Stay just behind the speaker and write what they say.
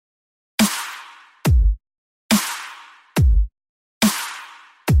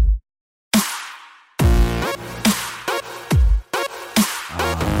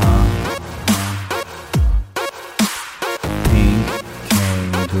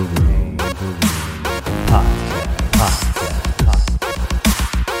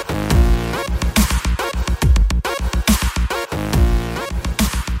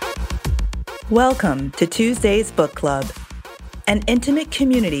Welcome to Tuesday's Book Club, an intimate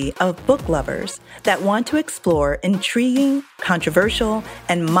community of book lovers that want to explore intriguing, controversial,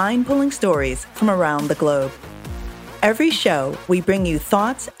 and mind-pulling stories from around the globe. Every show, we bring you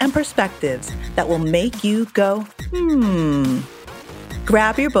thoughts and perspectives that will make you go,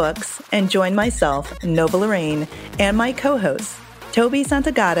 Grab your books and join myself, Nova Lorraine, and my co-hosts, Toby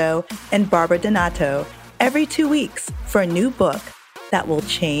Santagato and Barbara Donato, every 2 weeks for a new book that will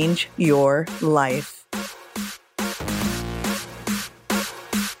change your life.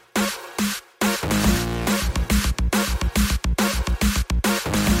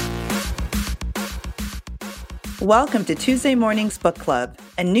 Welcome to Tuesday Morning's Book Club,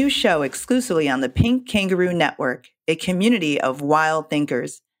 a new show exclusively on the Pink Kangaroo Network, a community of wild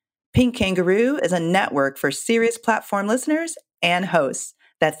thinkers. Pink Kangaroo is a network for serious platform listeners and hosts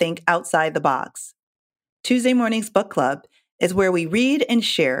that think outside the box. Tuesday Morning's Book Club is where we read and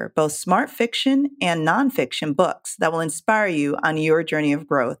share both smart fiction and nonfiction books that will inspire you on your journey of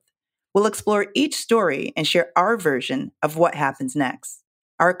growth. We'll explore each story and share our version of what happens next.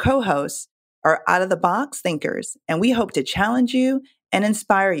 Our co-hosts are out-of-the-box thinkers, and we hope to challenge you and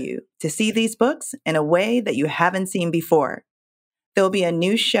inspire you to see these books in a way that you haven't seen before. There'll be a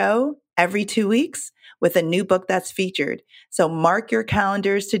new show every 2 weeks with a new book that's featured, so mark your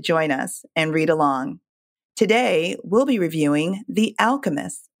calendars to join us and read along. Today, we'll be reviewing The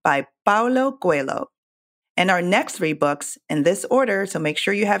Alchemist by Paulo Coelho. And our next 3 books in this order, so make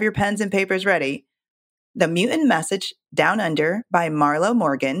sure you have your pens and papers ready. The Mutant Message Down Under by Marlo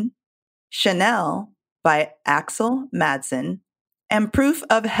Morgan, Chanel by Axel Madsen, and Proof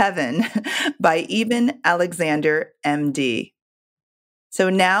of Heaven by Eben Alexander, MD. So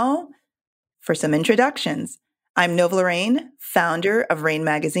now for some introductions. I'm Nova Lorraine, founder of Rain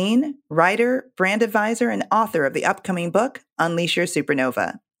Magazine, writer, brand advisor, and author of the upcoming book, Unleash Your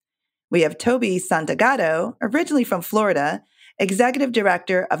Supernova. We have Toby Santagato, originally from Florida, executive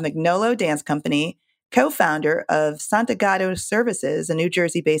director of Magnolo Dance Company, co-founder of Santagato Services, a New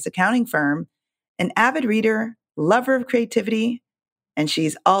Jersey-based accounting firm, an avid reader, lover of creativity, and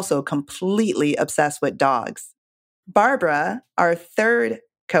she's also completely obsessed with dogs. Barbara, our third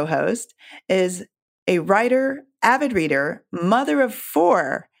co-host, is a writer, avid reader, mother of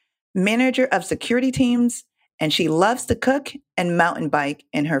 4, manager of security teams, and she loves to cook and mountain bike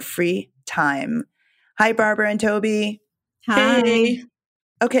in her free time. Hi, Barbara and Toby. Hi. Hey.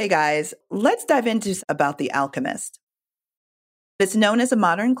 Okay, guys, let's dive into about The Alchemist. It's known as a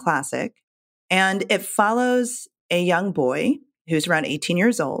modern classic, and it follows a young boy who's around 18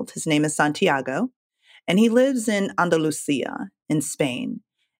 years old. His name is Santiago, and he lives in Andalusia in Spain.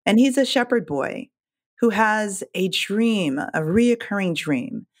 And he's a shepherd boy who has a dream, a reoccurring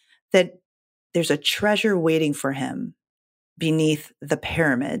dream, that there's a treasure waiting for him beneath the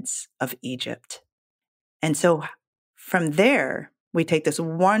pyramids of Egypt. And so from there, we take this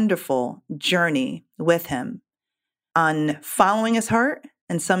wonderful journey with him on following his heart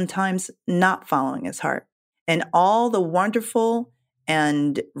and sometimes not following his heart, and all the wonderful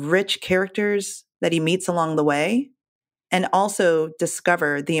and rich characters that he meets along the way, and also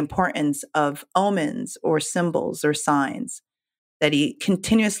discover the importance of omens or symbols or signs that he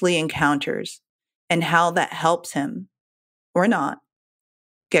continuously encounters and how that helps him, or not,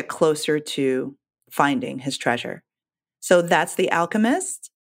 get closer to finding his treasure. So that's The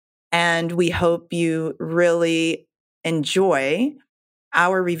Alchemist, and we hope you really enjoy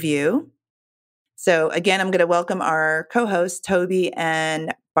our review. So again, I'm going to welcome our co-hosts, Toby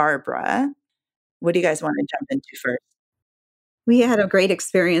and Barbara. What do you guys want to jump into first? We had a great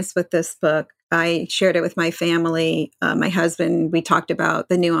experience with this book. I shared it with my family, my husband. We talked about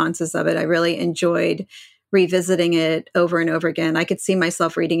the nuances of it. I really enjoyed revisiting it over and over again. I could see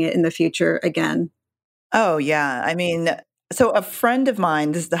myself reading it in the future again. Oh, yeah. I mean, so a friend of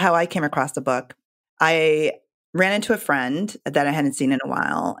mine, this is how I came across the book. I ran into a friend that I hadn't seen in a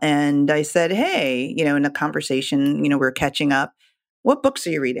while. And I said, hey, in a conversation, we're catching up. What books are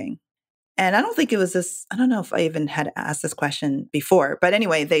you reading? And I don't think it was this, I don't know if I even had asked this question before, but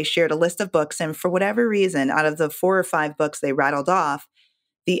anyway, they shared a list of books. And for whatever reason, out of the 4 or 5 books they rattled off,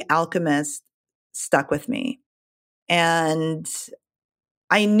 The Alchemist stuck with me. And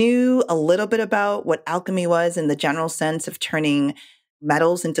I knew a little bit about what alchemy was in the general sense of turning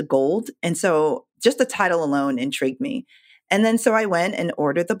metals into gold. And so just the title alone intrigued me. And then so I went and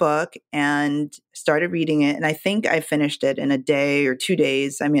ordered the book and started reading it. And I think I finished it in a day or 2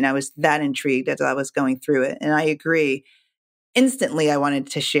 days. I mean, I was that intrigued as I was going through it. And I agree. instantly I wanted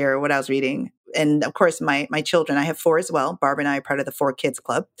to share what I was reading. And of course, my children, I have 4 as well. Barbara and I are part of the 4 Kids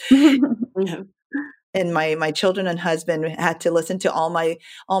Club. Yeah. And my children and husband had to listen to all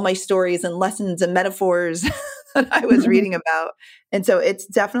my stories and lessons and metaphors that I was reading about. And so it's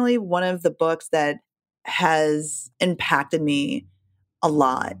definitely one of the books that has impacted me a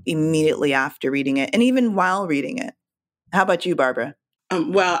lot immediately after reading it and even while reading it. How about you, Barbara?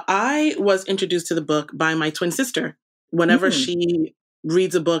 Well, I was introduced to the book by my twin sister. Whenever she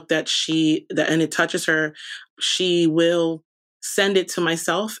reads a book and it touches her, she will send it to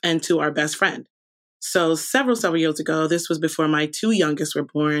myself and to our best friend. So several years ago, this was before my 2 youngest were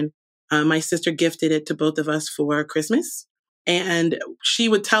born. My sister gifted it to both of us for Christmas. And she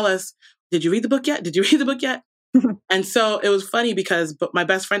would tell us, "Did you read the book yet? Did you read the book yet?" And so it was funny because my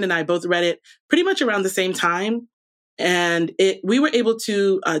best friend and I both read it pretty much around the same time. And we were able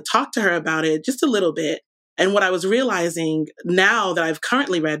to talk to her about it just a little bit. And what I was realizing now that I've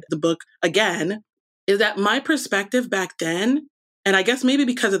currently read the book again is that my perspective back then, and I guess maybe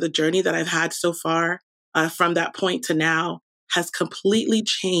because of the journey that I've had so far from that point to now, has completely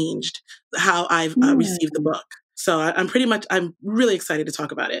changed how I've received the book. So I'm really excited to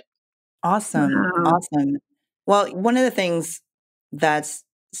talk about it. Awesome. Wow. Awesome. Well, one of the things that's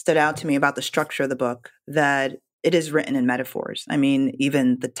stood out to me about the structure of the book, that it is written in metaphors. I mean,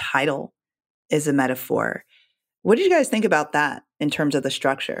 even the title is a metaphor. What did you guys think about that in terms of the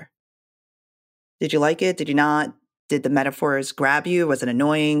structure? Did you like it? Did you not? Did the metaphors grab you? Was it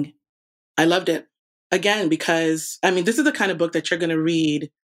annoying? I loved it. Again, because, I mean, this is the kind of book that you're going to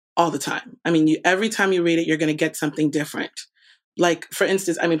read all the time. I mean, every time you read it, you're going to get something different. Like, for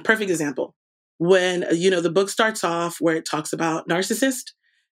instance, I mean, perfect example. When, the book starts off where it talks about Narcissist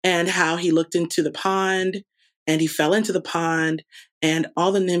and how he looked into the pond and he fell into the pond and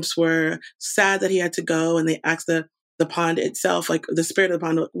all the nymphs were sad that he had to go. And they asked the pond itself, like the spirit of the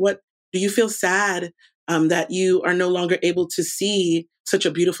pond, what do you feel sad that you are no longer able to see such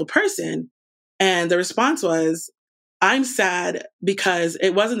a beautiful person? And the response was, I'm sad because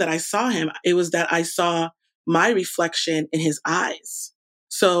it wasn't that I saw him. It was that I saw my reflection in his eyes.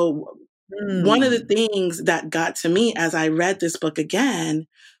 So one of the things that got to me as I read this book again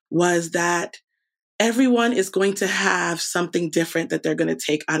was that everyone is going to have something different that they're going to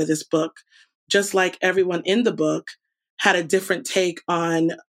take out of this book, just like everyone in the book had a different take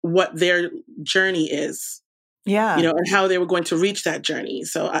on what their journey is. Yeah. And how they were going to reach that journey.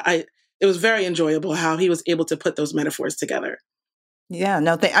 So it was very enjoyable how he was able to put those metaphors together. Yeah,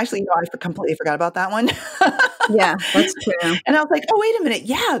 no, actually, I completely forgot about that one. Yeah, that's true. And I was like, oh, wait a minute.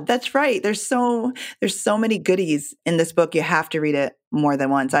 Yeah, that's right. There's so many goodies in this book. You have to read it more than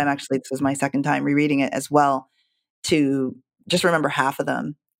once. This was my second time rereading it as well to just remember half of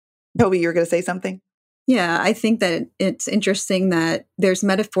them. Toby, you were going to say something? Yeah, I think that it's interesting that there's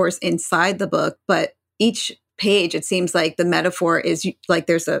metaphors inside the book, but each page, it seems like the metaphor is like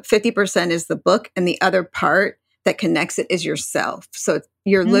there's a 50% is the book and the other part that connects it is yourself. So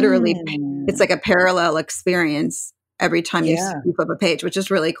you're literally, it's like a parallel experience every time you flip a page, which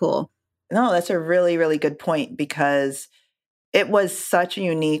is really cool. No, that's a really, really good point because it was such a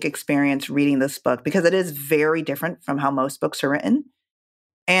unique experience reading this book because it is very different from how most books are written.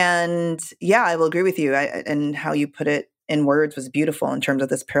 And yeah, I will agree with you. And how you put it in words was beautiful in terms of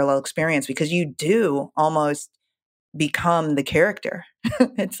this parallel experience because you do almost become the character.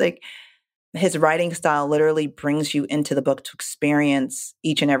 It's like his writing style literally brings you into the book to experience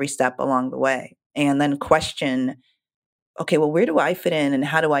each and every step along the way and then question, okay, well, where do I fit in and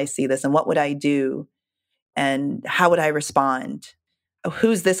how do I see this and what would I do and how would I respond?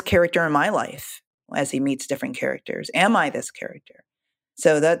 Who's this character in my life as he meets different characters? Am I this character?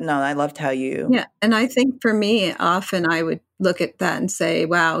 So I loved how you... Yeah. And I think for me, often I would look at that and say,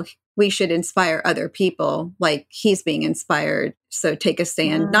 wow, we should inspire other people like he's being inspired. So take a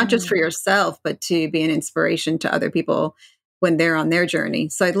stand, not just for yourself, but to be an inspiration to other people when they're on their journey.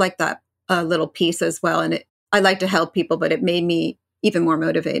 So I'd like that little piece as well. And I like to help people, but it made me even more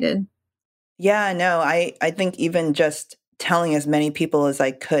motivated. Yeah, no, I think even just telling as many people as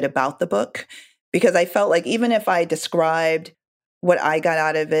I could about the book, because I felt like even if I described what I got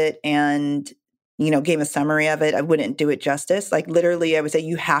out of it and, gave a summary of it, I wouldn't do it justice. Like literally I would say,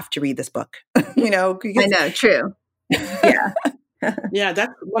 you have to read this book, I know, true. Yeah. Yeah,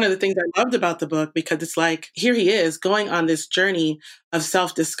 that's one of the things I loved about the book because it's like, here he is going on this journey of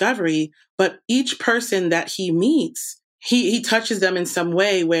self-discovery, but each person that he meets, he touches them in some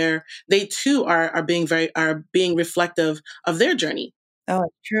way where they too are being reflective of their journey. Oh,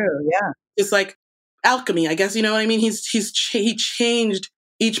 it's true. Yeah. It's like alchemy, I guess, you know what I mean? He changed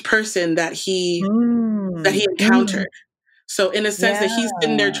each person that he encountered. So in a sense that he's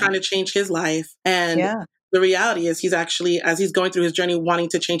sitting there trying to change his life. And the reality is he's actually, as he's going through his journey, wanting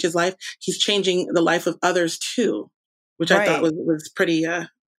to change his life, he's changing the life of others too, which I thought was pretty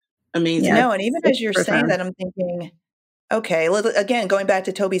amazing. Yeah, no, and even as you're saying that, I'm thinking, okay, again, going back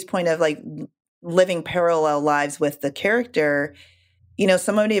to Toby's point of like living parallel lives with the character, you know,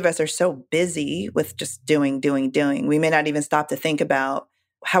 so many of us are so busy with just doing. We may not even stop to think about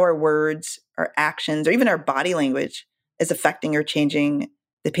how our words, our actions, or even our body language is affecting or changing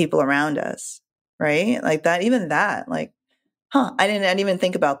the people around us, right? Like that, even that, like, I didn't even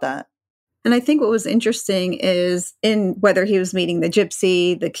think about that. And I think what was interesting is in whether he was meeting the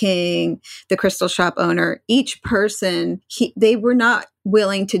gypsy, the king, the crystal shop owner, each person, they were not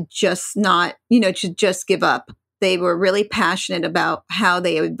willing to just give up. They were really passionate about how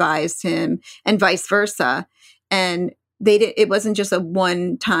they advised him and vice versa. And it wasn't just a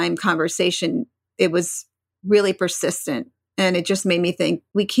one-time conversation. It was really persistent. And it just made me think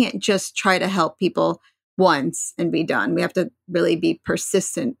we can't just try to help people once and be done. We have to really be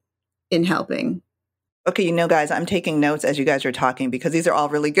persistent in helping. Okay, you know, guys, I'm taking notes as you guys are talking because these are all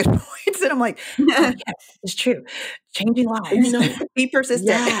really good points. And I'm like, oh, yeah, it's true. Changing lives. You know, be persistent.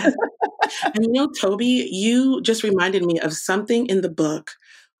 Yeah. And you know, Toby, you just reminded me of something in the book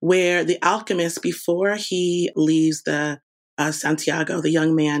where the alchemist, before he leaves the Santiago, the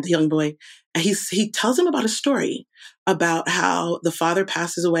young boy, he tells him about a story about how the father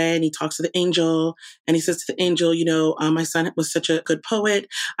passes away and he talks to the angel and he says to the angel, you know, my son was such a good poet.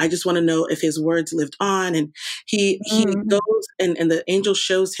 I just want to know if his words lived on. And he goes and the angel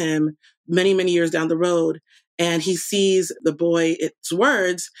shows him many, many years down the road. And he sees the boy, its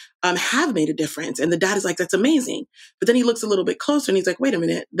words have made a difference. And the dad is like, that's amazing. But then he looks a little bit closer and he's like, wait a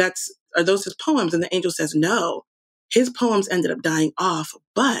minute, are those his poems? And the angel says, no, his poems ended up dying off.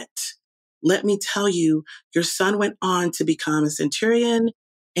 But let me tell you, your son went on to become a centurion,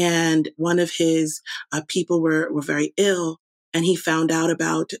 and one of his people were very ill. And he found out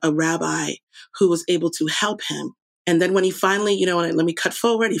about a rabbi who was able to help him. And then when he finally, let me cut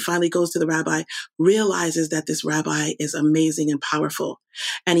forward, he finally goes to the rabbi, realizes that this rabbi is amazing and powerful.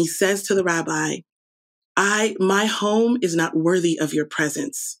 And he says to the rabbi, my home is not worthy of your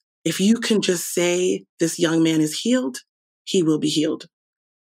presence. If you can just say this young man is healed, he will be healed.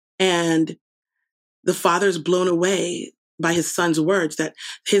 And the father's blown away by his son's words, that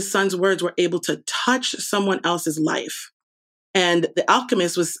his son's words were able to touch someone else's life. And the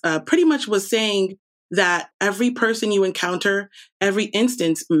alchemist was pretty much saying that every person you encounter, every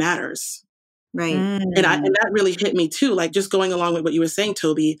instance matters. Right. And that really hit me too. Like just going along with what you were saying,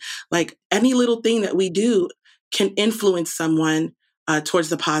 Toby, like any little thing that we do can influence someone towards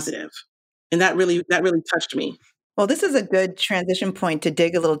the positive. And that really touched me. Well, this is a good transition point to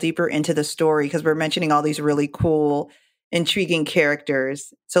dig a little deeper into the story because we're mentioning all these really cool, intriguing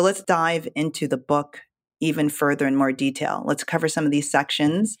characters. So let's dive into the book even further in more detail. Let's cover some of these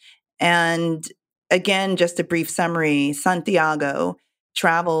sections. And again, just a brief summary, Santiago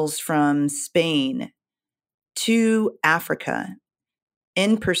travels from Spain to Africa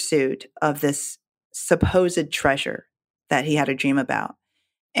in pursuit of this supposed treasure that he had a dream about.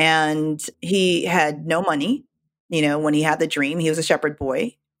 And he had no money. When he had the dream, he was a shepherd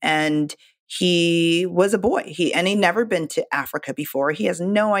boy and he was a boy. He'd never been to Africa before. He has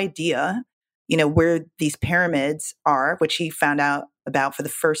no idea, where these pyramids are, which he found out about for the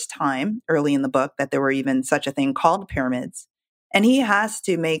first time early in the book, that there were even such a thing called pyramids. And he has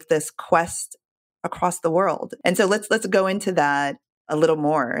to make this quest across the world. And so let's go into that a little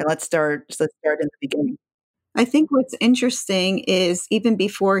more. Let's start in the beginning. I think what's interesting is even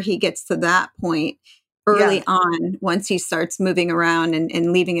before he gets to that point, early on, once he starts moving around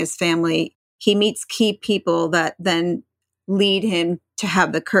and leaving his family, he meets key people that then lead him to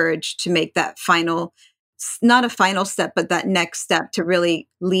have the courage to make that not a final step, but that next step to really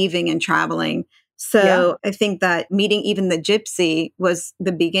leaving and traveling. So I think that meeting even the gypsy was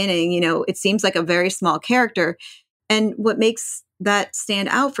the beginning. It seems like a very small character. And what makes that stand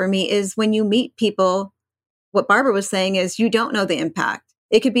out for me is when you meet people, what Barbara was saying is you don't know the impact.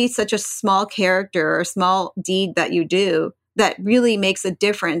 It could be such a small character or a small deed that you do that really makes a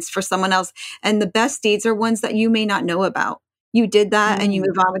difference for someone else. And the best deeds are ones that you may not know about. You did that and you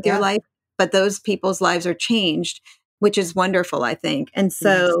move on with your life, but those people's lives are changed, which is wonderful, I think. And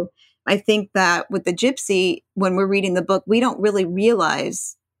so I think that with the gypsy, when we're reading the book, we don't really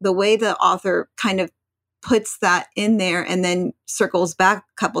realize the way the author kind of puts that in there and then circles back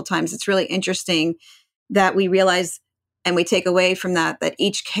a couple times. It's really interesting that we realize and we take away from that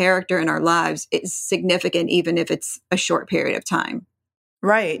each character in our lives is significant, even if it's a short period of time.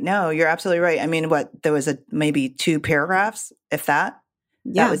 Right. No, you're absolutely right. I mean, there was maybe 2 paragraphs, if that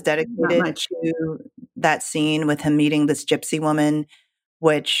Yeah, was not dedicated much. to that scene with him meeting this gypsy woman,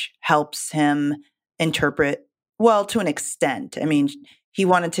 which helps him interpret, well, to an extent. I mean, he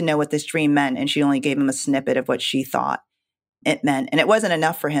wanted to know what this dream meant, and she only gave him a snippet of what she thought it meant, and it wasn't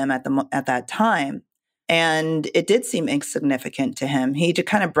enough for him at that time, and it did seem insignificant to him. He just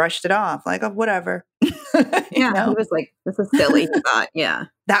kind of brushed it off like, "Oh, whatever." You Yeah, he know? was like, "This is silly," he thought. Yeah.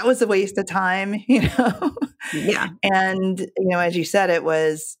 That was a waste of time, you know? Yeah. And, as you said, it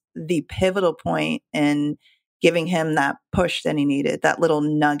was the pivotal point in giving him that push that he needed, that little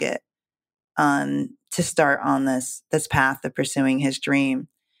nugget, to start on this path of pursuing his dream.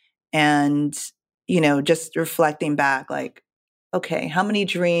 And, just reflecting back, like, okay, how many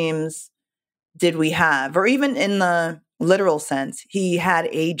dreams did we have? Or even in the literal sense, he had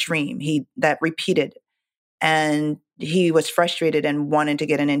a dream that repeated, and he was frustrated and wanted to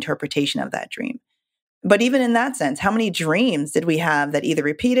get an interpretation of that dream. But even in that sense, how many dreams did we have that either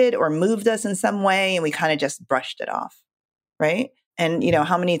repeated or moved us in some way and we kind of just brushed it off, right? And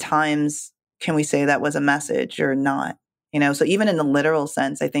how many times can we say that was a message or not? So even in the literal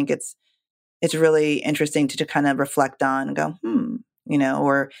sense, I think it's really interesting to kind of reflect on and go,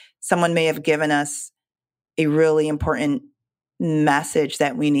 or someone may have given us a really important message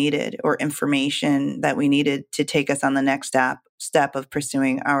that we needed or information that we needed to take us on the next step of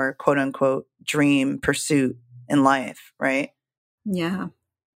pursuing our quote unquote dream pursuit in life, right? Yeah.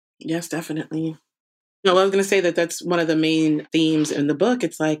 Yes, definitely. No, I was going to say that that's one of the main themes in the book.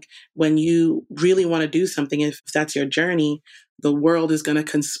 It's like when you really want to do something, if that's your journey, the world is going to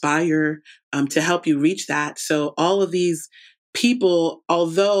conspire to help you reach that. So all of these people,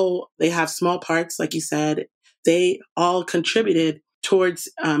 although they have small parts, like you said, they all contributed towards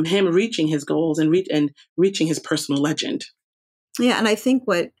him reaching his goals and reaching his personal legend. Yeah. And I think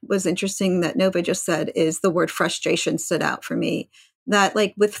what was interesting that Nova just said is the word frustration stood out for me. That,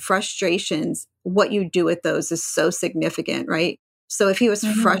 like, with frustrations, what you do with those is so significant, right? So if he was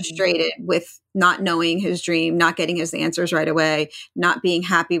frustrated with not knowing his dream, not getting his answers right away, not being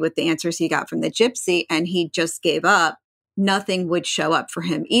happy with the answers he got from the gypsy, and he just gave up, nothing would show up for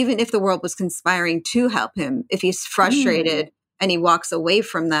him. Even if the world was conspiring to help him, if he's frustrated and he walks away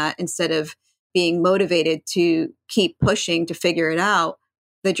from that instead of being motivated to keep pushing to figure it out,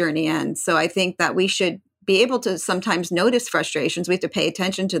 the journey ends. So I think that we should be able to sometimes notice frustrations. We have to pay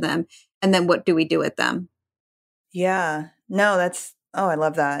attention to them. And then what do we do with them? Yeah. No, I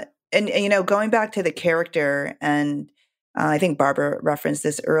love that. And going back to the character, and I think Barbara referenced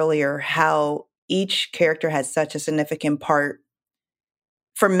this earlier, how each character has such a significant part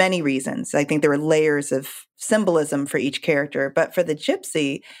for many reasons. I think there were layers of symbolism for each character. But for the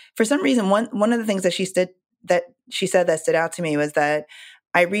gypsy, for some reason, one of the things that she said that stood out to me was that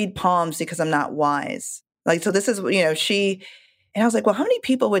I read palms because I'm not wise. Like, so this is, she, and I was like, well, how many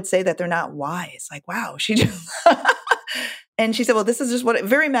people would say that they're not wise? Like, wow, she just, and she said, well, this is just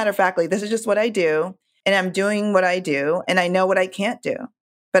very matter of factly, this is just what I do. And I'm doing what I do. And I know what I can't do.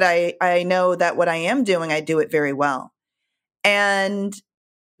 But I know that what I am doing, I do it very well. And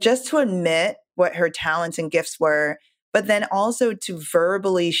just to admit what her talents and gifts were, but then also to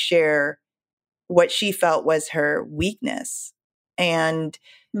verbally share what she felt was her weakness. And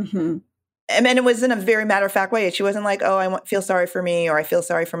and then it was in a very matter of fact way. She wasn't like, oh, feel sorry for me, or I feel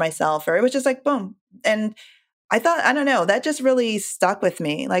sorry for myself, or it was just like, boom. And I thought, I don't know, that just really stuck with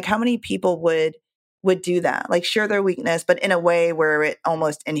me. Like, how many people would do that? Like, share their weakness, but in a way where it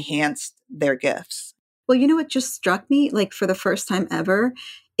almost enhanced their gifts. Well, you know what just struck me? Like, for the first time ever,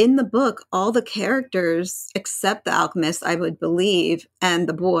 in the book, all the characters, except the alchemist, I would believe, and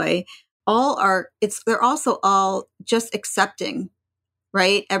the boy, they're also all just accepting,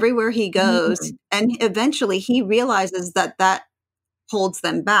 right? Everywhere he goes. And eventually he realizes that holds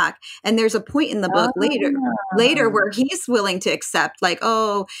them back. And there's a point in the book later where he's willing to accept, like,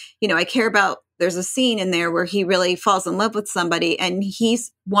 oh, I care about, there's a scene in there where he really falls in love with somebody and he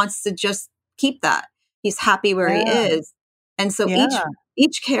wants to just keep that. He's happy where he is. And so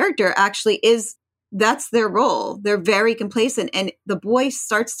each character actually that's their role. They're very complacent. And the boy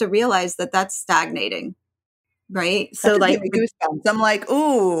starts to realize that that's stagnating. Right. So like goosebumps. I'm like,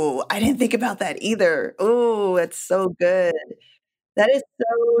 ooh, I didn't think about that either. Ooh, that's so good. That is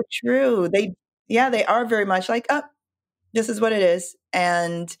so true. They are very much like, oh, this is what it is.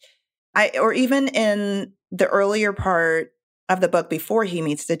 And or even in the earlier part of the book before he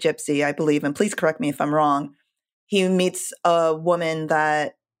meets the gypsy, I believe, and please correct me if I'm wrong, he meets a woman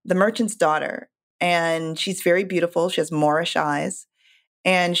the merchant's daughter, and she's very beautiful. She has Moorish eyes.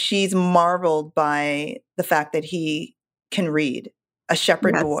 And she's marveled by the fact that he can read. a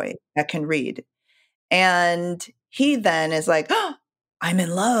shepherd Yes. boy that can read. And he then is like, oh, I'm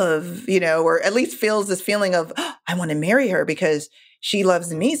in love, or at least feels this feeling of, oh, I want to marry her because she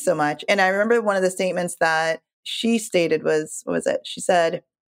loves me so much. And I remember one of the statements that she stated was, what was it? She said,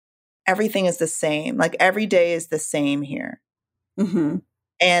 everything is the same. Like every day is the same here. Mm-hmm.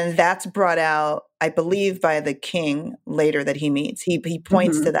 And that's brought out, I believe, by the king later that he meets. He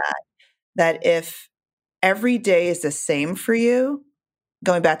points Mm-hmm. to that if every day is the same for you,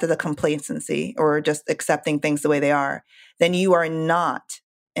 going back to the complacency or just accepting things the way they are, then you are not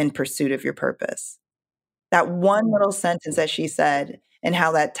in pursuit of your purpose. That one little sentence that she said and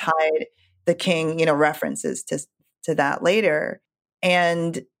how that tied the king, references to that later.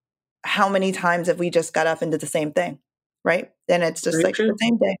 And how many times have we just got up and did the same thing, right? Then it's just Very like the true.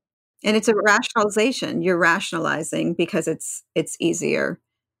 same day. And it's a rationalization. You're rationalizing because it's easier.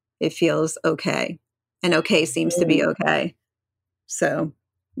 It feels okay. And okay seems to be okay. So,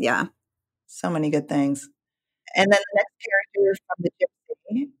 yeah. So many good things. And then the next character from the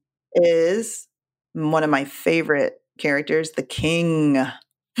gypsy is one of my favorite characters, the king.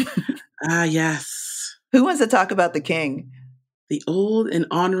 Ah, yes. Who wants to talk about the king? The old and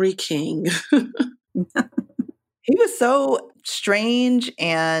ornery king. He was so strange.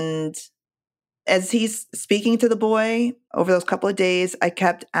 And as he's speaking to the boy over those couple of days, I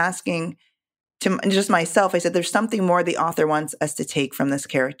kept asking to just myself, I said, there's something more the author wants us to take from this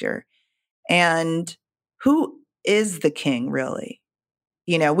character. And who is the king, really?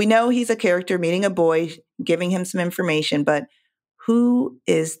 We know he's a character meeting a boy, giving him some information, but who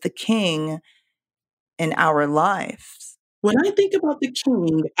is the king in our lives? When I think about the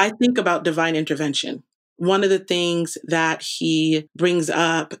king, I think about divine intervention. One of the things that he brings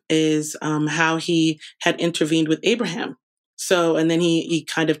up is how he had intervened with Abraham. So, and then he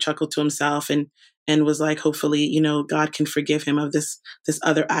kind of chuckled to himself and was like, hopefully, God can forgive him of this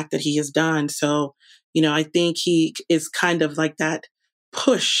other act that he has done. So, I think he is kind of like that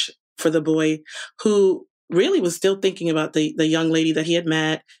push for the boy who really was still thinking about the young lady that he had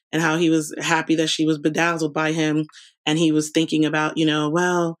met and how he was happy that she was bedazzled by him. And he was thinking about,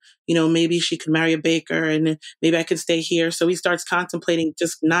 maybe she could marry a baker and maybe I could stay here. So he starts contemplating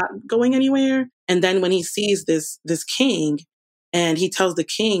just not going anywhere. And then when he sees this king and he tells the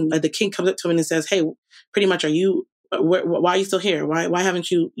king comes up to him and says, hey, pretty much, why are you still here? Why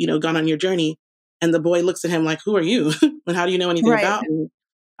haven't you, gone on your journey? And the boy looks at him like, who are you? And how do you know anything Right. about me?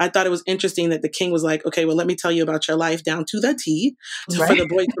 I thought it was interesting that the king was like, okay, well, let me tell you about your life down to the T for the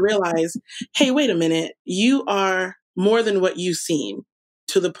boy to realize, hey, wait a minute, you are more than what you seem,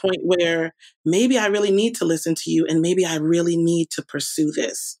 to the point where maybe I really need to listen to you and maybe I really need to pursue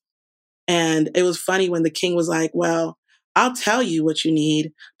this. And it was funny when the king was like, well, I'll tell you what you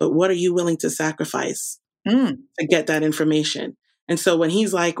need, but what are you willing to sacrifice to get that information? And so when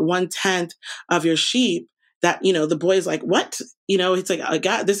he's like 1/10 of your sheep, that, the boy's like, what? It's like,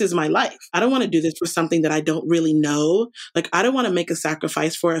 God, this is my life. I don't want to do this for something that I don't really know. Like, I don't want to make a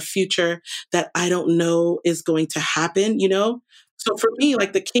sacrifice for a future that I don't know is going to happen, So for me,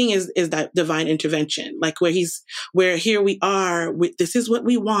 like the king is that divine intervention, like where here we are, this is what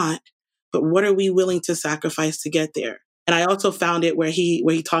we want, but what are we willing to sacrifice to get there? And I also found it where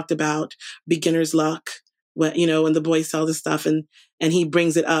he talked about beginner's luck, when the boys sell this stuff and he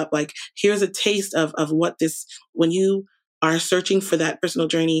brings it up, like, here's a taste of what this, when you are searching for that personal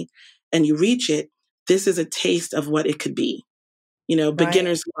journey and you reach it, this is a taste of what it could be,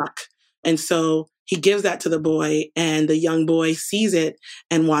 beginner's luck. And so he gives that to the boy and the young boy sees it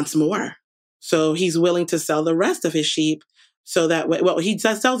and wants more. So he's willing to sell the rest of his sheep so that way, he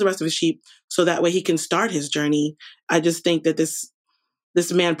sells the rest of his sheep so that way he can start his journey. I just think that this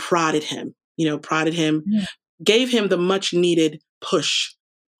man prodded him, gave him the much needed push,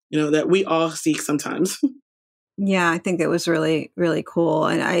 that we all seek sometimes. Yeah, I think it was really, really cool.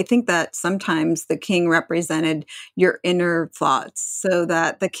 And I think that sometimes the king represented your inner thoughts, so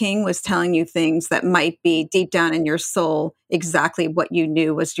that the king was telling you things that might be deep down in your soul, exactly what you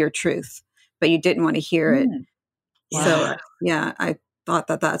knew was your truth, but you didn't want to hear it. Yeah. So, yeah, I thought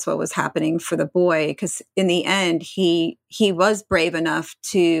that that's what was happening for the boy, because in the end, he was brave enough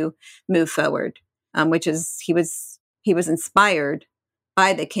to move forward, which is he was inspired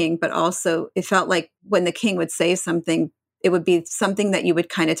by the king, but also it felt like when the king would say something, it would be something that you would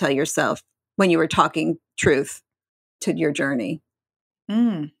kind of tell yourself when you were talking truth to your journey.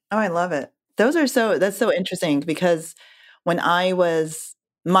 Oh, I love it. That's so interesting, because when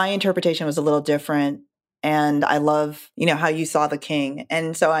my interpretation was a little different, and I love, how you saw the king.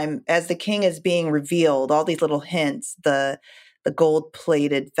 And so as the king is being revealed, all these little hints, the gold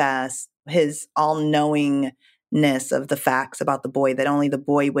plated vest, his all knowing of the facts about the boy that only the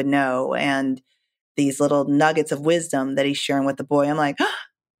boy would know, and these little nuggets of wisdom that he's sharing with the boy. I'm like,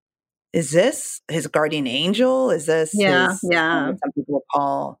 is this his guardian angel? Is this Yeah, his, yeah. what some people will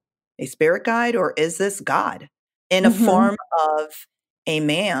call a spirit guide? Or is this God in a Mhm. form of a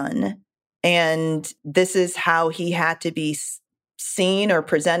man? And this is how he had to be seen or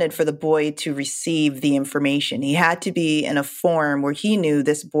presented for the boy to receive the information. He had to be in a form where he knew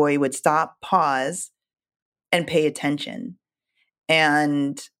this boy would stop, pause, and pay attention.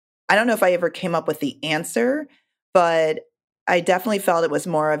 And I don't know if I ever came up with the answer, but I definitely felt it was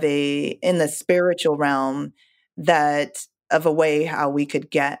more of in the spiritual realm, that of a way how we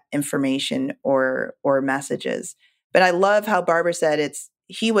could get information or messages. But I love how Barbara said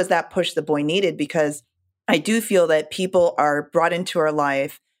he was that push the boy needed, because I do feel that people are brought into our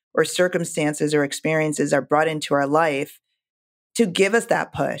life, or circumstances or experiences are brought into our life to give us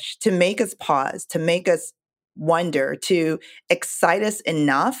that push, to make us pause, to make us wonder, to excite us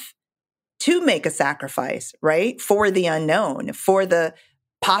enough to make a sacrifice, right? For the unknown, for the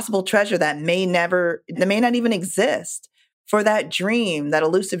possible treasure that may not even exist, for that dream, that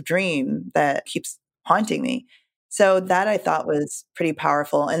elusive dream that keeps haunting me. So that I thought was pretty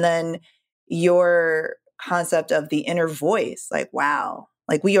powerful. And then your concept of the inner voice, like, wow,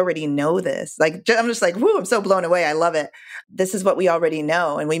 like we already know this. Like, I'm just like, whoo, I'm so blown away. I love it. This is what we already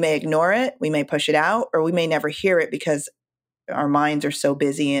know. And we may ignore it, we may push it out, or we may never hear it because our minds are so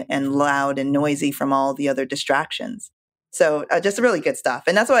busy and loud and noisy from all the other distractions. So just really good stuff.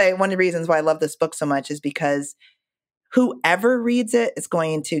 And that's why one of the reasons why I love this book so much is because whoever reads it is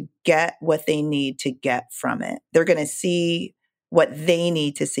going to get what they need to get from it. They're going to see what they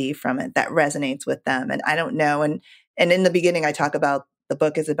need to see from it that resonates with them. And I don't know. And in the beginning, I talk about the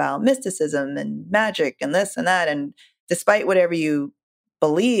book is about mysticism and magic and this and that. And despite whatever you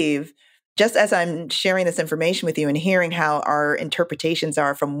believe, just as I'm sharing this information with you and hearing how our interpretations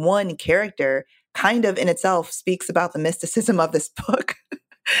are from one character, kind of in itself speaks about the mysticism of this book.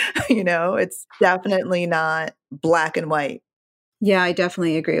 It's definitely not black and white. Yeah, I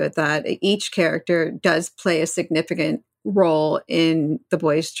definitely agree with that. Each character does play a significant role in the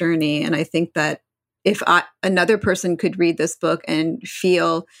boy's journey. And I think that if another person could read this book and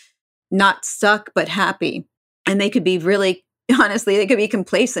feel not stuck, but happy, and they could be really, honestly, they could be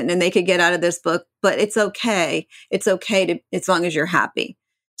complacent and they could get out of this book, but it's okay. It's okay as long as you're happy.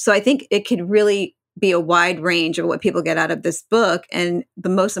 So I think it could really be a wide range of what people get out of this book. And the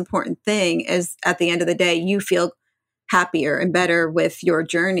most important thing is at the end of the day, you feel happier and better with your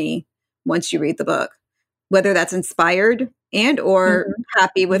journey once you read the book, whether that's inspired and or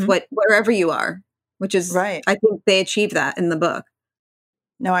happy with wherever you are, which is, right. I think they achieve that in the book.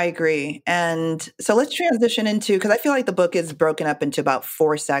 No, I agree. And so let's transition into, because I feel like the book is broken up into about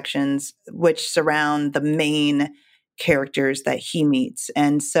 4 sections, which surround the main characters that he meets.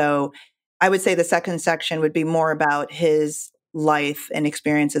 And so I would say the second section would be more about his life and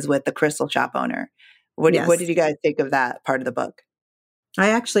experiences with the crystal shop owner. What did you guys think of that part of the book? I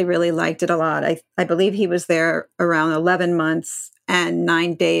actually really liked it a lot. I believe he was there around 11 months and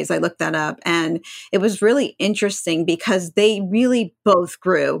 9 days. I looked that up. And it was really interesting because they really both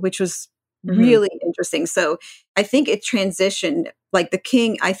grew, which was really interesting. So I think it transitioned, like the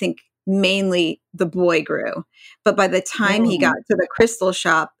king, I think mainly the boy grew. But by the time he got to the crystal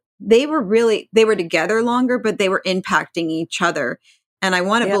shop, they were together longer, but they were impacting each other. And I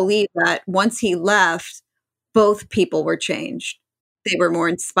want to believe that once he left, both people were changed. They were more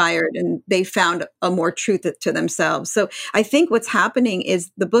inspired and they found a more truth to themselves. So I think what's happening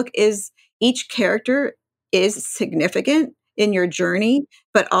is the book is, each character is significant in your journey,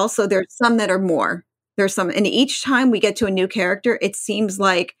 but also there's some that are more. There's some, and each time we get to a new character, it seems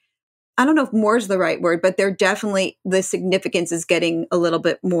like, I don't know if more is the right word, but they're definitely, the significance is getting a little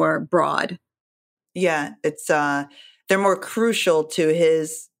bit more broad. Yeah, it's they're more crucial to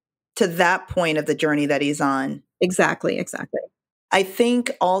that point of the journey that he's on. Exactly. I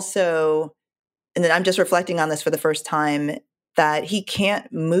think also, and then I'm just reflecting on this for the first time, that he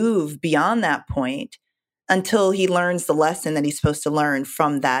can't move beyond that point until he learns the lesson that he's supposed to learn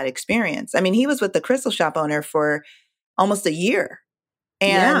from that experience. I mean, he was with the crystal shop owner for almost a year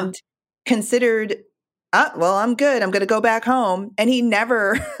and considered, well, I'm good. I'm going to go back home. And he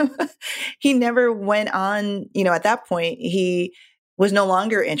never went on, at that point, he was no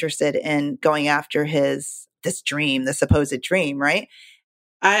longer interested in going after this dream, the supposed dream, right?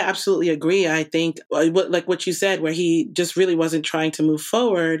 I absolutely agree. I think like what you said, where he just really wasn't trying to move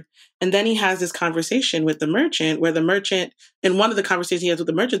forward. And then he has this conversation with the merchant, where the merchant, in one of the conversations he has with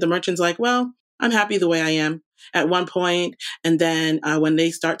the merchant's like, well, I'm happy the way I am at one point. And then when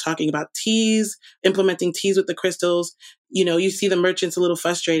they start talking about teas, implementing teas with the crystals, you see the merchant's a little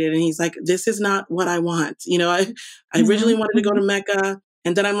frustrated and he's like, this is not what I want. I originally wanted to go to Mecca.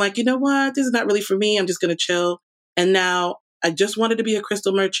 And then I'm like, you know what? This is not really for me. I'm just going to chill. And now I just wanted to be a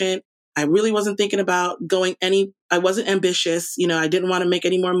crystal merchant. I really wasn't thinking about I wasn't ambitious. I didn't want to make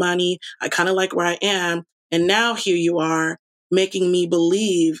any more money. I kind of like where I am. And now here you are making me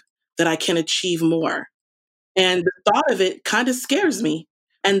believe that I can achieve more. And the thought of it kind of scares me.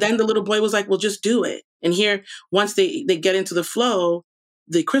 And then the little boy was like, well, just do it. And here, once they get into the flow,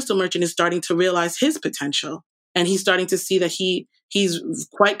 the crystal merchant is starting to realize his potential. And he's starting to see that he's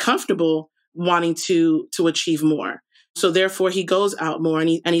quite comfortable wanting to achieve more. So therefore he goes out more and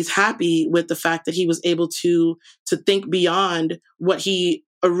he's happy with the fact that he was able to think beyond what he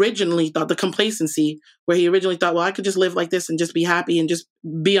originally thought, the complacency where he originally thought, well, I could just live like this and just be happy and just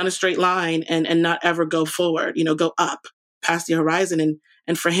be on a straight line and not ever go forward, go up past the horizon.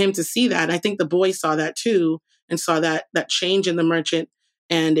 And for him to see that, I think the boy saw that too and saw that change in the merchant.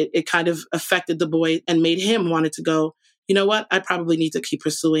 And it kind of affected the boy and made him wanted to go, you know what? I probably need to keep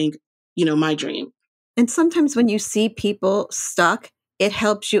pursuing, my dream. And sometimes when you see people stuck, it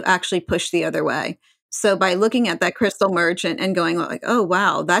helps you actually push the other way. So by looking at that crystal merchant and going like, oh,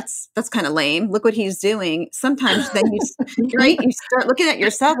 wow, that's kind of lame. Look what he's doing. Sometimes then you start looking at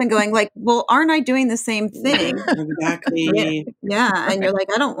yourself and going like, well, aren't I doing the same thing? Exactly. Yeah. And you're like,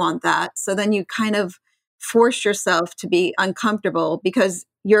 I don't want that. So then you kind of force yourself to be uncomfortable because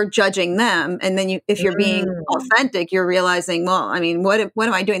you're judging them. And then if you're being authentic, you're realizing, well, I mean, what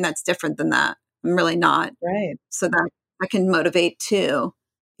am I doing that's different than that? I'm really not. Right. So that can motivate too.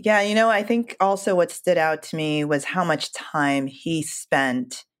 Yeah. I think also what stood out to me was how much time he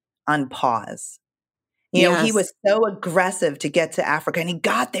spent on pause. He was so aggressive to get to Africa and he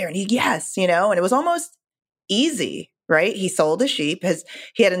got there and and it was almost easy, right? He sold a sheep.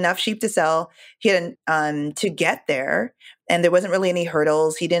 He had enough sheep to sell. He had to get there and there wasn't really any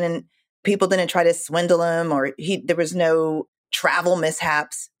hurdles. People didn't try to swindle him or there was no travel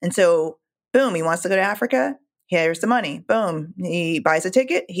mishaps. And so boom, he wants to go to Africa. Here's the money. Boom. He buys a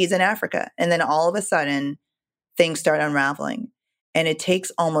ticket. He's in Africa. And then all of a sudden, things start unraveling. And it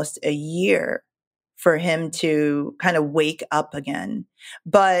takes almost a year for him to kind of wake up again.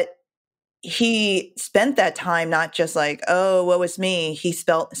 But he spent that time not just like, oh, woe is me. He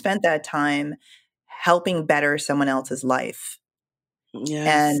spent that time helping better someone else's life. Yes.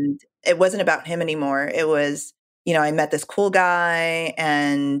 And it wasn't about him anymore. It was, I met this cool guy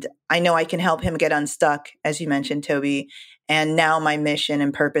and I know I can help him get unstuck, as you mentioned, Toby. And now my mission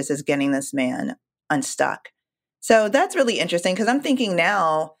and purpose is getting this man unstuck. So that's really interesting because I'm thinking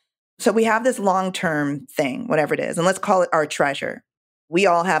now, so we have this long-term thing, whatever it is, and let's call it our treasure. We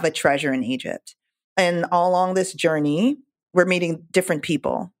all have a treasure in Egypt. And all along this journey, we're meeting different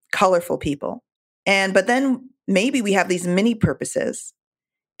people, colorful people. But then maybe we have these mini purposes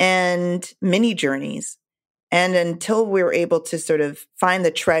and mini journeys. And until we're able to sort of find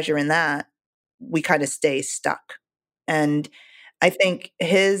the treasure in that, we kind of stay stuck. And I think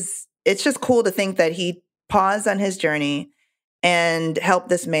it's just cool to think that he paused on his journey and helped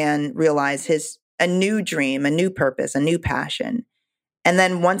this man realize a new dream, a new purpose, a new passion. And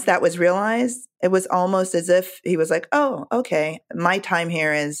then once that was realized, it was almost as if he was like, oh, okay, my time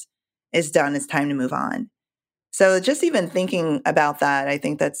here is done. It's time to move on. So just even thinking about that, I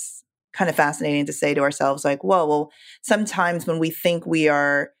think that's kind of fascinating to say to ourselves, like, whoa, well, sometimes when we think we've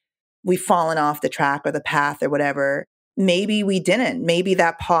fallen off the track or the path or whatever, maybe we didn't. Maybe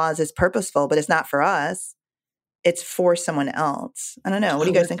that pause is purposeful, but it's not for us. It's for someone else. I don't know. What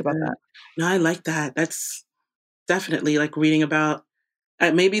do you guys think about that? No, I like that. That's definitely like reading about,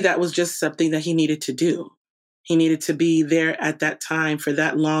 maybe that was just something that he needed to do. He needed to be there at that time for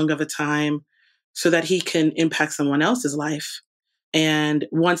that long of a time so that he can impact someone else's life. And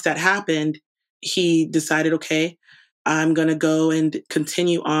once that happened, he decided, okay, I'm going to go and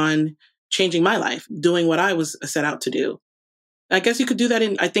continue on changing my life, doing what I was set out to do. I guess you could do that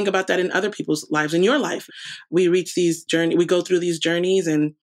I think about that in other people's lives, in your life. We go through these journeys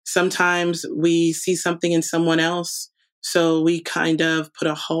and sometimes we see something in someone else. So we kind of put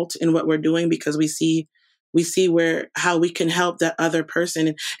a halt in what we're doing because we see how we can help that other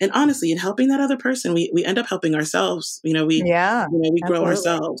person. And honestly, in helping that other person, we end up helping ourselves. We grow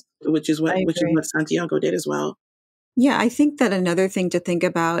ourselves, which is what Santiago did as well. Yeah, I think that another thing to think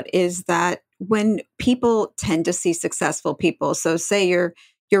about is that when people tend to see successful people, so say you're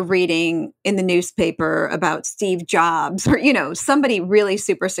reading in the newspaper about Steve Jobs or, somebody really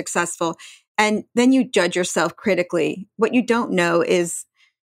super successful, and then you judge yourself critically. What you don't know is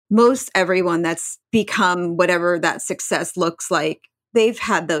most everyone that's become whatever that success looks like, they've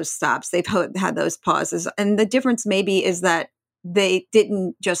had those stops, they've had those pauses. And the difference maybe is that they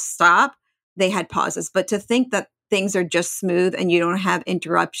didn't just stop, they had pauses. But to think that things are just smooth and you don't have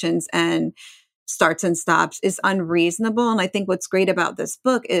interruptions and starts and stops is unreasonable. And I think what's great about this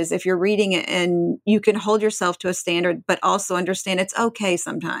book is if you're reading it and you can hold yourself to a standard, but also understand it's okay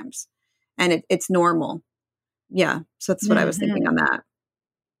sometimes and it's normal. Yeah. So that's what I was thinking on that.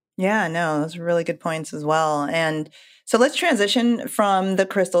 Yeah, no, those are really good points as well. And so let's transition from the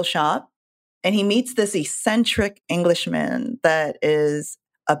crystal shop. And he meets this eccentric Englishman that is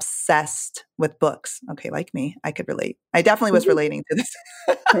obsessed with books. Okay, like me, I could relate. I definitely was relating to this,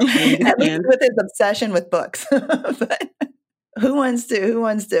 at least with his obsession with books. But who wants to,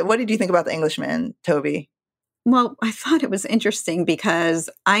 what did you think about the Englishman, Toby? Well, I thought it was interesting because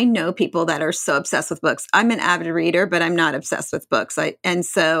I know people that are so obsessed with books. I'm an avid reader, but I'm not obsessed with books. And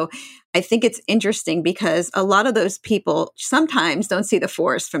so I think it's interesting because a lot of those people sometimes don't see the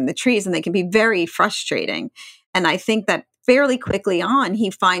forest from the trees and they can be very frustrating. And I think that fairly quickly on, he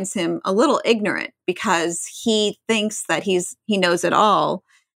finds him a little ignorant because he thinks that he knows it all,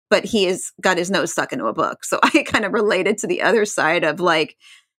 but he has got his nose stuck into a book. So I kind of related to the other side of like,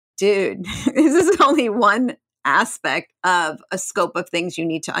 dude, this is only one aspect of a scope of things you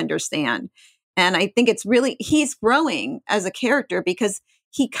need to understand. And I think it's really, he's growing as a character because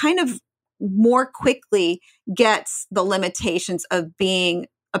he kind of more quickly gets the limitations of being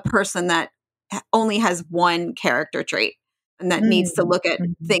a person that only has one character trait and that needs to look at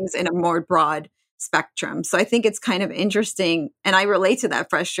things in a more broad spectrum. So I think it's kind of interesting. And I relate to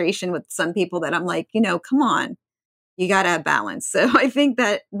that frustration with some people that I'm like, come on, you got to have balance. So I think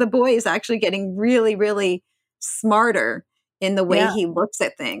that the boy is actually getting really, really smarter in the way he looks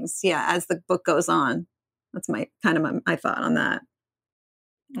at things. Yeah. As the book goes on. That's my thought on that.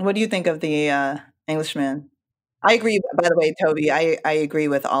 What do you think of the Englishman? I agree. By the way, Toby, I agree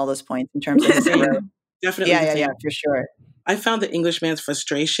with all those points in terms of his growth. Definitely. Yeah, for sure. I found the Englishman's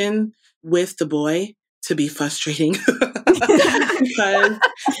frustration with the boy to be frustrating because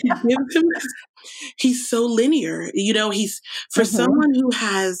he's so linear. He's for someone who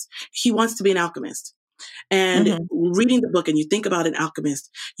he wants to be an alchemist. And reading the book and you think about an alchemist,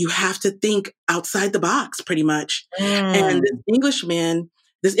 you have to think outside the box pretty much. And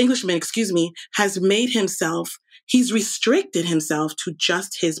this Englishman, has made himself, he's restricted himself to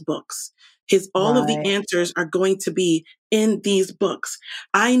just his books. All of the answers are going to be in these books.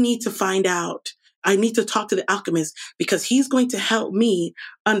 I need to find out. I need to talk to the alchemist because he's going to help me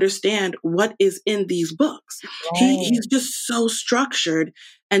understand what is in these books. He's just so structured.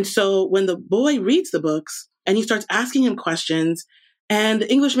 And so when the boy reads the books and he starts asking him questions and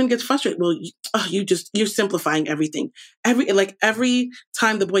the Englishman gets frustrated, well, you're simplifying everything. Every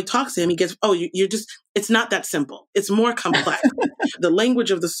time the boy talks to him, he gets, it's not that simple. It's more complex. The language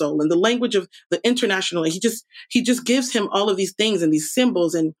of the soul and the language of the international. He just gives him all of these things and these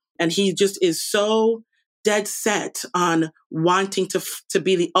symbols and he just is so dead set on wanting to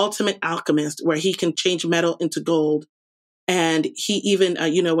be the ultimate alchemist where he can change metal into gold. And he even,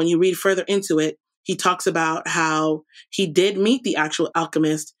 when you read further into it, he talks about how he did meet the actual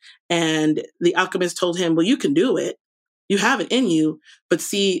alchemist and the alchemist told him, well, you can do it. You have it in you. But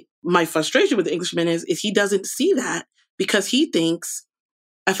see, my frustration with the Englishman is he doesn't see that because he thinks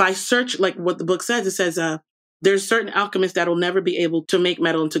if I search like what the book says, it says, there's certain alchemists that will never be able to make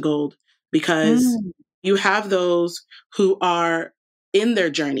metal into gold because you have those who are in their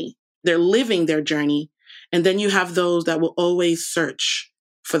journey. They're living their journey. And then you have those that will always search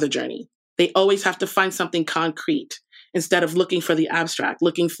for the journey. They always have to find something concrete instead of looking for the abstract,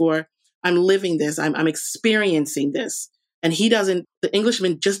 looking for, I'm living this, I'm experiencing this. And the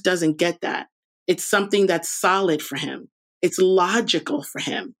Englishman just doesn't get that. It's something that's solid for him. It's logical for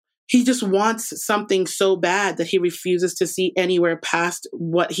him. He just wants something so bad that he refuses to see anywhere past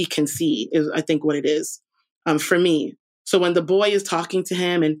what he can see, is I think what it is for me. So when the boy is talking to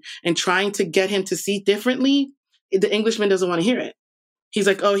him and trying to get him to see differently, the Englishman doesn't want to hear it. He's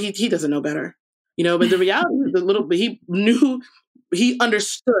like, oh, he doesn't know better. But the reality is he knew, he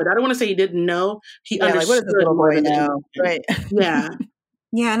understood. I don't want to say he didn't know. He understood. Like, what does this little boy know? Right. Yeah.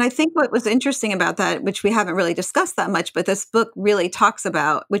 Yeah. And I think what was interesting about that, which we haven't really discussed that much, but this book really talks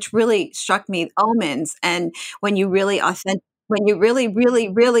about, which really struck me, omens. And when you really really, really,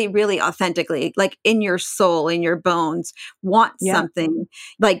 really, really authentically, like in your soul, in your bones, want something,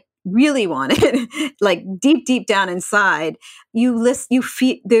 like really want it, like deep, deep down inside, you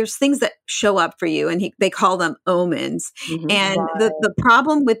feel there's things that show up for you, and they call them omens. And the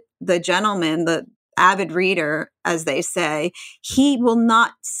problem with the gentleman, avid reader, as they say, he will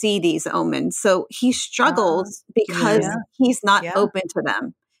not see these omens. So he struggles because Yeah. he's not Yeah. open to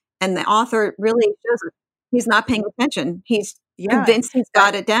them. And the author really shows it. He's not paying attention. He's Yeah. convinced he's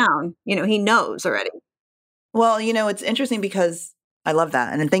got it down. He knows already. Well, it's interesting because I love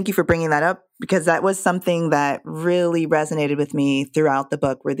that. And thank you for bringing that up, because that was something that really resonated with me throughout the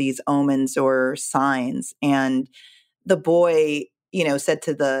book, were these omens or signs. And the boy, said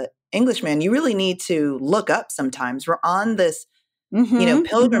to the Englishman, you really need to look up sometimes. We're on this,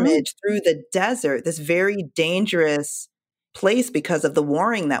 pilgrimage through the desert, this very dangerous place because of the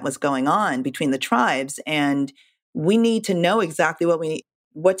warring that was going on between the tribes. And we need to know exactly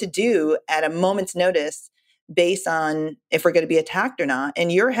what to do at a moment's notice based on if we're going to be attacked or not.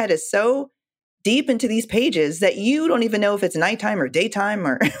 And your head is so deep into these pages that you don't even know if it's nighttime or daytime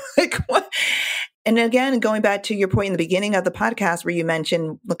or like what. And again, going back to your point in the beginning of the podcast where you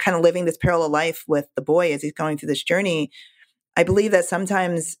mentioned kind of living this parallel life with the boy as he's going through this journey, I believe that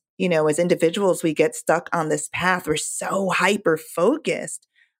sometimes, as individuals, we get stuck on this path. We're so hyper focused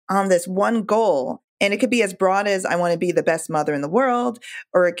on this one goal. And it could be as broad as I want to be the best mother in the world,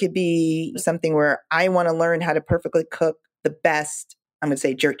 or it could be something where I want to learn how to perfectly cook the best, I'm going to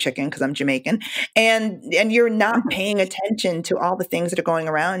say jerk chicken because I'm Jamaican. And you're not paying attention to all the things that are going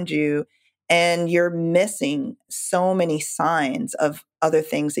around you. And you're missing so many signs of other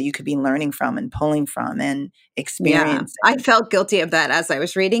things that you could be learning from and pulling from and experiencing. Yeah, I felt guilty of that as I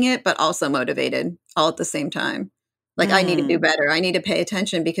was reading it, but also motivated all at the same time. Like, I need to do better. I need to pay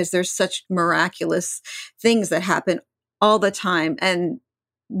attention because there's such miraculous things that happen all the time. And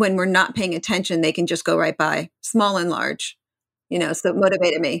when we're not paying attention, they can just go right by, small and large, so it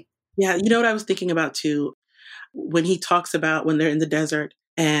motivated me. Yeah. You know what I was thinking about too, when he talks about when they're in the desert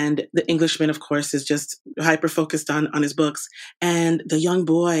and the Englishman, of course, is just hyper focused on his books. And the young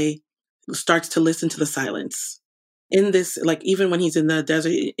boy starts to listen to the silence. In this, like, even when he's in the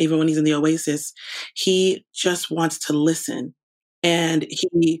desert, even when he's in the oasis, he just wants to listen. And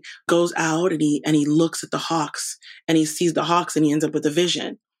he goes out and he looks at the hawks and he sees the hawks and he ends up with a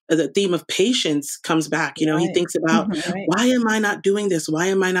vision. The theme of patience comes back. He thinks about, why am I not doing this? Why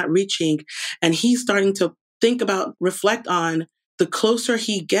am I not reaching? And he's starting to reflect on the closer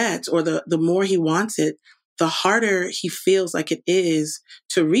he gets or the more he wants it, the harder he feels like it is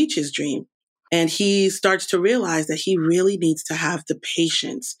to reach his dream. And he starts to realize that he really needs to have the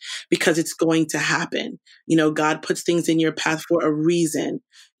patience because it's going to happen. God puts things in your path for a reason.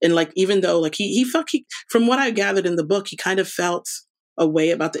 And even though he felt from what I gathered in the book, he kind of felt a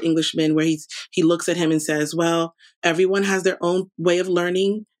way about the Englishman where he looks at him and says, well, everyone has their own way of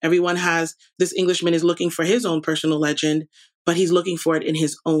learning. This Englishman is looking for his own personal legend, but he's looking for it in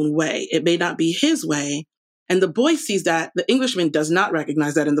his own way. It may not be his way. And the boy sees that. The Englishman does not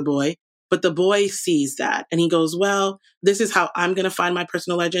recognize that in the boy. But the boy sees that and he goes, well, this is how I'm going to find my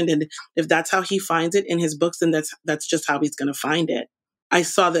personal legend. And if that's how he finds it in his books, then that's just how he's going to find it. I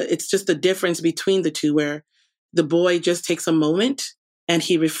saw that it's just the difference between the two, where the boy just takes a moment and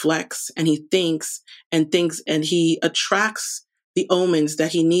he reflects and he thinks and he attracts the omens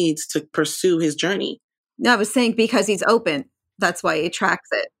that he needs to pursue his journey. No, I was saying because he's open. That's why he attracts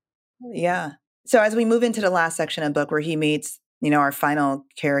it. Yeah. So as we move into the last section of the book where he meets our final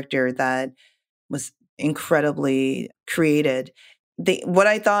character that was incredibly created. What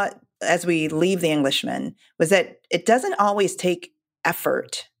I thought as we leave the Englishman was that it doesn't always take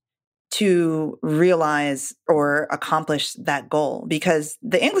effort to realize or accomplish that goal, because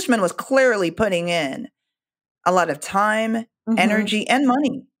the Englishman was clearly putting in a lot of time, energy, and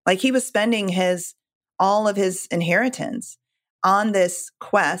money. Like, he was spending all of his inheritance on this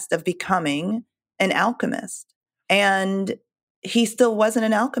quest of becoming an alchemist. And he still wasn't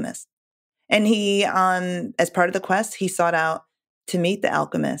an alchemist. And he, as part of the quest, he sought out to meet the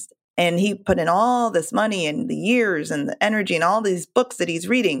alchemist. And he put in all this money and the years and the energy and all these books that he's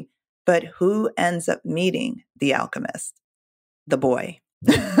reading. But who ends up meeting the alchemist? The boy.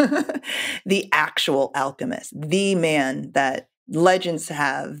 The actual alchemist. The man that legends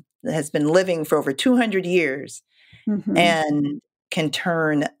has been living for over 200 years and can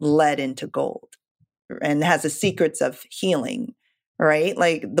turn lead into gold. And has the secrets of healing, right?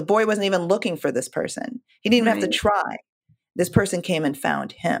 Like, the boy wasn't even looking for this person. He didn't even have to try. This person came and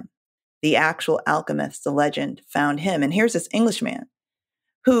found him. The actual alchemist, the legend, found him. And here's this Englishman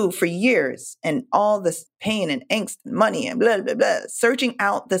who, for years, and all this pain and angst and money and blah, blah, blah, searching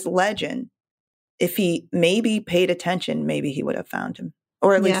out this legend. If he maybe paid attention, maybe he would have found him,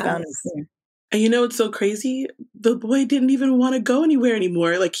 or at least found him. And you know, it's so crazy. The boy didn't even want to go anywhere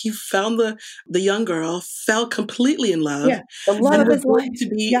anymore. Like he found the young girl, fell completely in love, Yeah. The love and of was his life. going to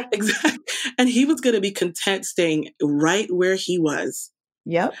be Yeah. exact, and he was going to be content staying right where he was.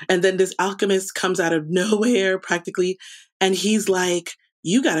 Yep. And then this alchemist comes out of nowhere practically, and he's like,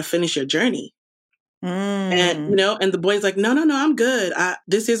 "You got to finish your journey." And you Mm. know, and the boy's like, "No, no, no, I'm good.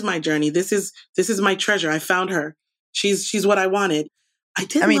 This is my journey. This is my treasure. I found her. She's what I wanted." I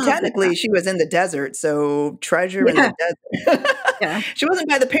did I mean, love that. technically, she was in the desert, so treasure in Yeah. the desert. Yeah. She wasn't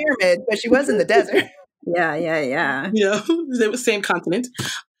by the pyramid, but she was in the desert. Yeah. Yeah. Yeah. You know, they were same continent.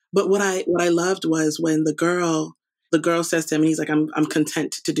 But what I loved was when the girl says to him, and he's like, I'm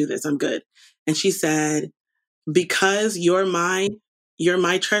content to do this. I'm good. And she said, because you're my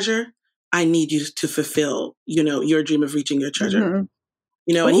treasure, I need you to fulfill, you know, your dream of reaching your treasure. Hmm.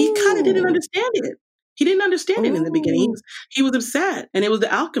 You know, and he kind of didn't Ooh. understand it. He didn't understand it in the beginning. Ooh. He was upset. And it was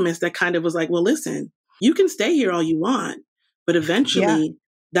the alchemist that kind of was like, well, listen, you can stay here all you want, but Yeah. eventually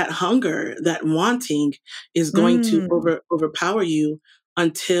that hunger, that wanting is going to Mm. overpower you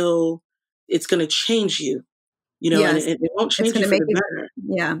until it's going to change you, you know, and Yes. it won't It's change going you to for make the you, better.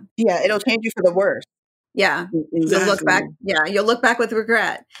 yeah. Yeah, it'll change you for the worse. Yeah. You'll look Exactly. back. Yeah. You'll look back with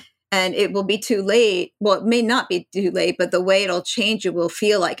regret and it will be too late. Well, it may not be too late, but the way it'll change you will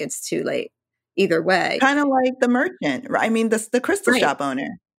feel like it's too late either way. Kinda like the merchant, I mean, the crystal Right. shop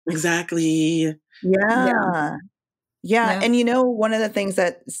owner. Exactly. Yeah. Yeah. Yeah, Yeah. and you know, one of the things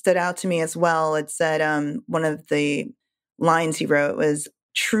that stood out to me as well, it said, one of the lines he wrote was,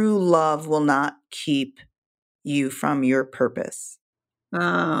 "True love will not keep you from your purpose."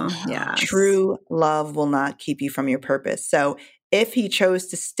 Oh, yes. True love will not keep you from your purpose. So if he chose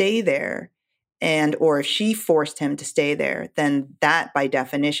to stay there and or if she forced him to stay there, then that by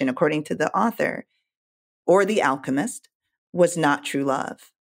definition, according to the author or the alchemist, was not true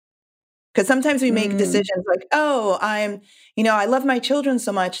love. Because sometimes we make Mm, decisions like, oh, I love my children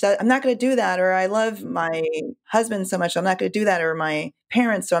so much that I'm not going to do that. Or I love my husband so much, I'm not going to do that. Or my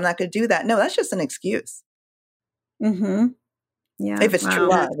parents, so I'm not going to do that. No, that's just an excuse. mm-hmm. Yeah. If it's true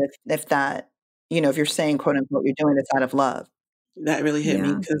Wow. Yeah, love, if that, if you're saying, quote unquote, you're doing this out of love. that really hit me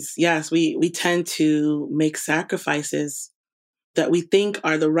Yeah. because yes, we tend to make sacrifices that we think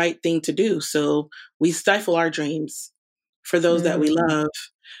are the right thing to do. So we stifle our dreams for those that we Mm, love.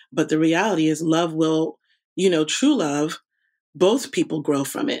 But the reality is love will, you know, true love, both people grow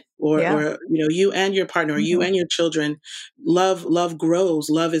from it. Yeah. Or, you know, you and your partner, or you mhm. and your children, love grows.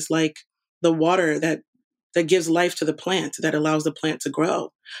 Love is like the water that gives life to the plant, that allows the plant to grow.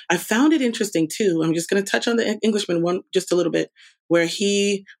 I found it interesting too. I'm just going to touch on the Englishman one just a little bit, where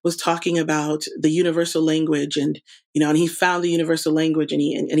he was talking about the universal language, and you know, and he found the universal language, and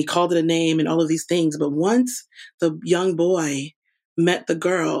he called it a name and all of these things. But once the young boy met the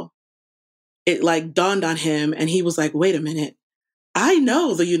girl, it like dawned on him, and he was like, "Wait a minute, I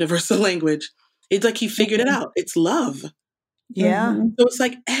know the universal language." It's like he figured it Mhm. out. It's love. Yeah. Mhm. So it's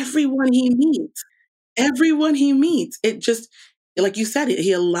like everyone he meets, it just, like you said,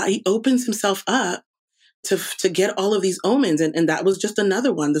 he opens himself up to get all of these omens, and that was just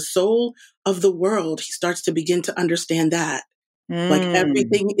another one. The soul of the world. He starts to begin to understand that, like Mm.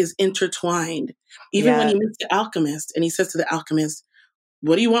 everything is intertwined. Even when Yeah. he meets the alchemist, and he says to the alchemist,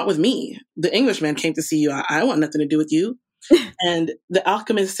 "What do you want with me? The Englishman came to see you. I want nothing to do with you." And the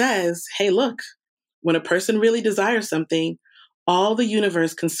alchemist says, "Hey, look, when a person really desires something, all the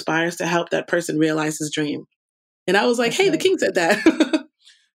universe conspires to help that person realize his dream." And I was like, That's "Hey, the right. king said that."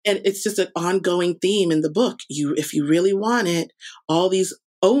 And it's just an ongoing theme in the book. If you really want it, all these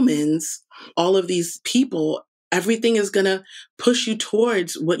omens, all of these people, everything is going to push you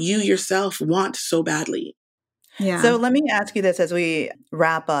towards what you yourself want so badly. Yeah. So let me ask you this as we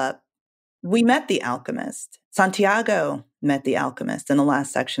wrap up. We met the alchemist. Santiago met the alchemist in the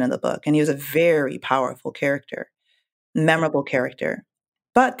last section of the book, and he was a very powerful character, memorable character.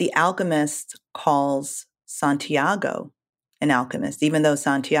 But the alchemist calls Santiago an alchemist, even though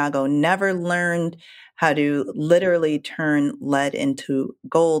Santiago never learned how to literally turn lead into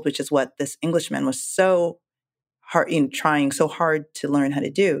gold, which is what this Englishman was so hard, trying so hard to learn how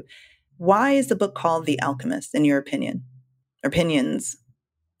to do. Why is the book called The Alchemist, in your opinion? Opinions?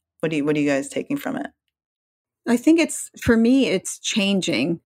 What are you guys taking from it? I think for me, it's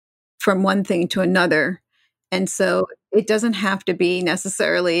changing from one thing to another. And so it doesn't have to be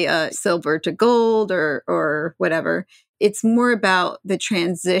necessarily silver to gold or whatever. It's more about the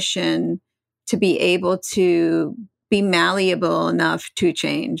transition to be able to be malleable enough to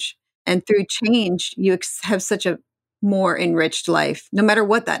change. And through change, you have such a more enriched life, no matter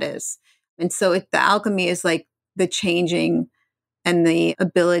what that is. And so the alchemy is like the changing and the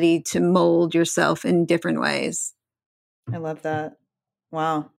ability to mold yourself in different ways. I love that.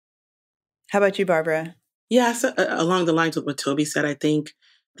 Wow. How about you, Barbara? Yeah, so, along the lines of what Toby said, I think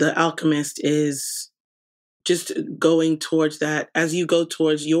The Alchemist is just going towards that. As you go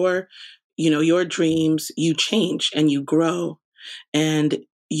towards your dreams, you change and you grow, and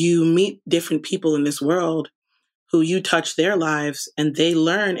you meet different people in this world who you touch their lives, and they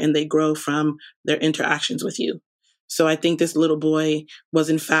learn and they grow from their interactions with you. So I think this little boy was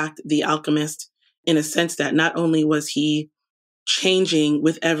in fact the alchemist, in a sense that not only was he changing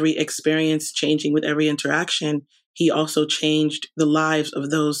with every experience, changing with every interaction, he also changed the lives of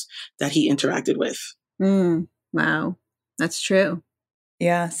those that he interacted with. Wow. That's true.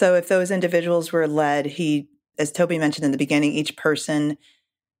 Yeah. So if those individuals were led, he, as Toby mentioned in the beginning, each person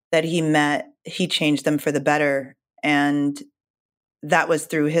that he met, he changed them for the better. And that was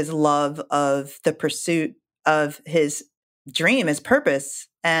through his love of the pursuit of his dream, his purpose.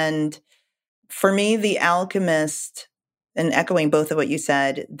 And for me, The Alchemist, and echoing both of what you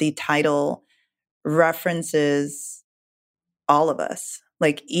said, the title references all of us.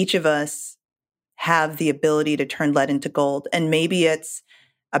 Like each of us have the ability to turn lead into gold. And maybe it's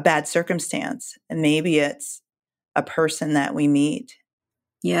a bad circumstance, and maybe it's a person that we meet.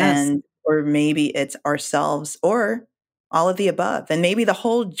 Yes. And or maybe it's ourselves, or all of the above. And maybe the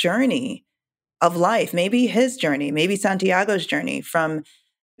whole journey of life, maybe his journey, maybe Santiago's journey from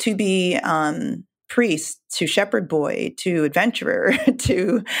to be priest to shepherd boy to adventurer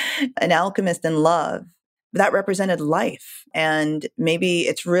to an alchemist in love, that represented life. And maybe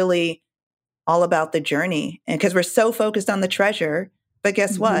it's really all about the journey. And because we're so focused on the treasure, but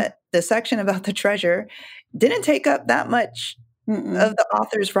guess what? The section about the treasure didn't take up that much of the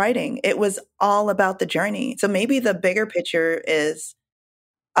author's writing. It was all about the journey. So maybe the bigger picture is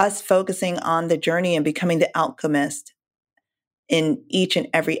us focusing on the journey and becoming the alchemist in each and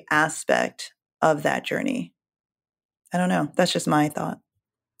every aspect of that journey. I don't know. That's just my thought.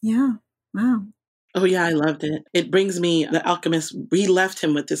 Yeah. Wow. Oh yeah, I loved it. It brings me, the alchemist, we left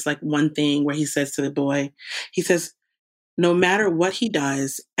him with this like one thing where he says to the boy, he says, no matter what he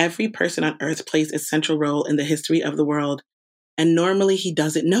does, every person on earth plays a central role in the history of the world. And normally he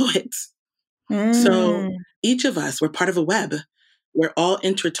doesn't know it. So each of us, we're part of a web. We're all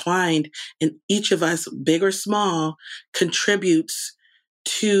intertwined, and each of us, big or small, contributes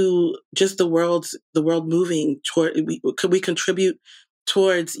to just the world moving toward. We contribute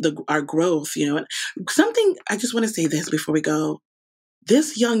towards our growth, And something, I just want to say this before we go.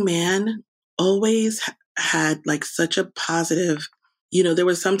 This young man always had like such a positive. There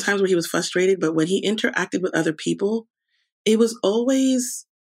were some times where he was frustrated, but when he interacted with other people, it was always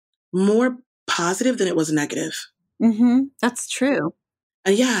more positive than it was negative. That's true.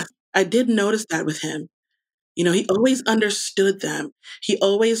 And yeah, I did notice that with him. He always understood them. He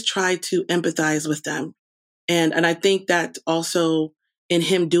always tried to empathize with them. And I think that also in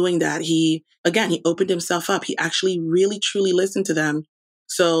him doing that, he opened himself up. He actually really, truly listened to them.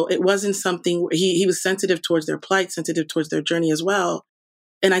 So it wasn't something where he was sensitive towards their plight, sensitive towards their journey as well.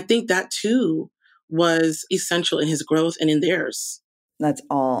 And I think that too was essential in his growth and in theirs. That's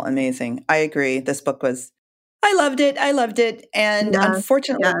all amazing. I agree. This book I loved it. And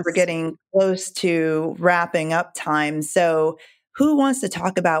unfortunately, we're getting close to wrapping up time. So who wants to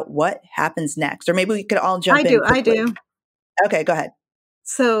talk about what happens next? Or maybe we could all jump in. I do. Okay, go ahead.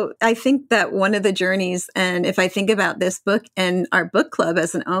 So I think that one of the journeys, and if I think about this book and our book club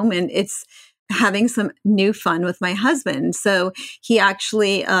as an omen, it's having some new fun with my husband. So he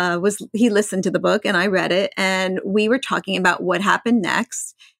actually he listened to the book and I read it, and we were talking about what happened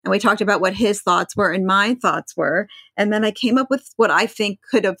next. And we talked about what his thoughts were and my thoughts were. And then I came up with what I think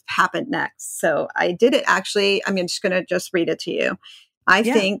could have happened next. So I did it actually. I'm just going to read it to you. I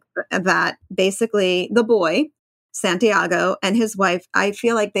think that basically the boy, Santiago, and his wife, I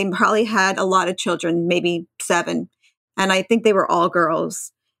feel like they probably had a lot of children, maybe 7. And I think they were all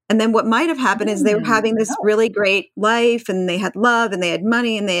girls. And then what might have happened is they were having this really great life, and they had love, and they had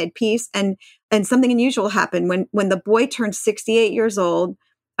money, and they had peace. And something unusual happened when the boy turned 68 years old.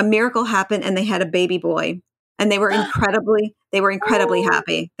 A miracle happened, and they had a baby boy. And they were incredibly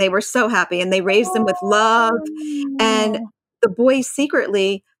happy. They were so happy, and they raised them with love. And the boy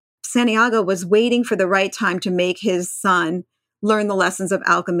secretly, Santiago, was waiting for the right time to make his son learn the lessons of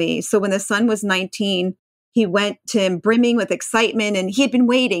alchemy. So when the son was 19, he went to him brimming with excitement, and he had been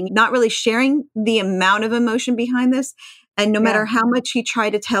waiting, not really sharing the amount of emotion behind this. And no matter how much he tried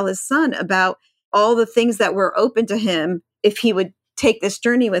to tell his son about all the things that were open to him, if he would take this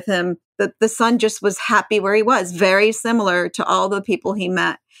journey with him, the son just was happy where he was, very similar to all the people he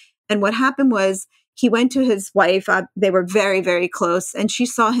met. And what happened was he went to his wife. They were very, very close, and she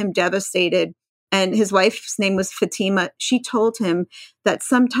saw him devastated. And his wife's name was Fatima. She told him that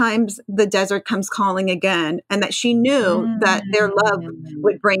sometimes the desert comes calling again, and that she knew that their love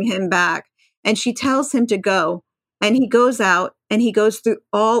would bring him back. And she tells him to go. And he goes out and he goes through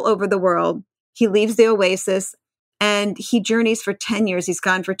all over the world. He leaves the oasis and he journeys for 10 years. He's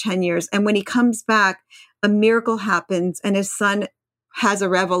gone for 10 years. And when he comes back, a miracle happens and his son has a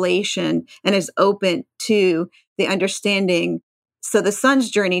revelation and is open to the understanding. So the son's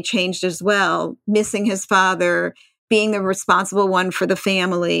journey changed as well, missing his father, being the responsible one for the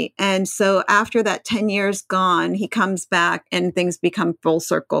family. And so after that 10 years gone, he comes back and things become full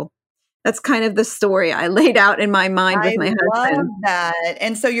circle. That's kind of the story I laid out in my mind with my husband. I love that.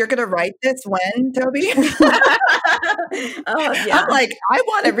 And so you're going to write this when, Toby? Oh, yeah. I'm like, I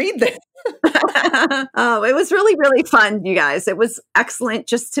want to read this. Oh, it was really, really fun, you guys. It was excellent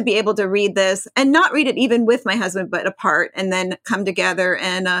just to be able to read this and not read it even with my husband, but apart and then come together.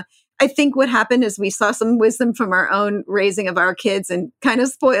 And I think what happened is we saw some wisdom from our own raising of our kids and kind of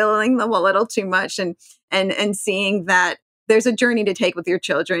spoiling them a little too much and seeing that there's a journey to take with your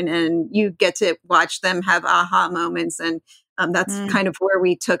children and you get to watch them have aha moments. And that's kind of where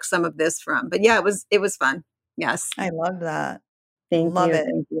we took some of this from. But yeah, it was fun. Yes. I love that. Love it.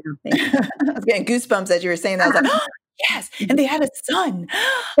 Thank you. I was getting goosebumps as you were saying that. I was like, oh, yes. And they had a son.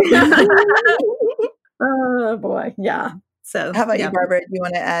 Oh boy. Yeah. So how about you, Barbara? Do you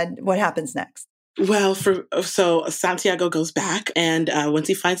want to add what happens next? Well, so Santiago goes back, and once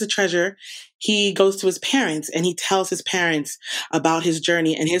he finds the treasure, he goes to his parents and he tells his parents about his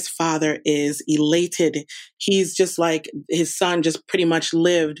journey, and his father is elated. He's just like his son just pretty much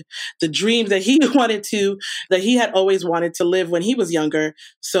lived the dream that he that he had always wanted to live when he was younger.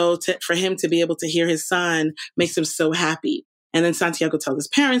 So for him to be able to hear his son makes him so happy. And then Santiago tells his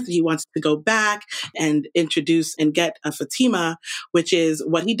parents that he wants to go back and introduce and get a Fatima, which is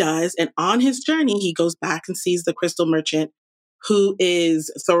what he does. And on his journey, he goes back and sees the crystal merchant who is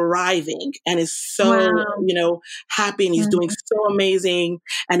thriving and is so, happy, and he's doing so amazing.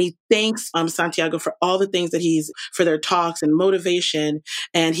 And he thanks Santiago for all the things that for their talks and motivation.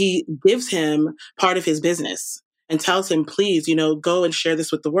 And he gives him part of his business and tells him, please, go and share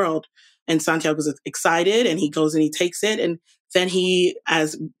this with the world. And Santiago's excited and he goes and he takes it. And then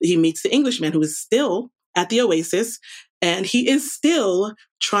as he meets the Englishman who is still at the oasis, and he is still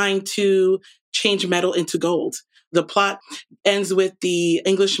trying to change metal into gold. The plot ends with the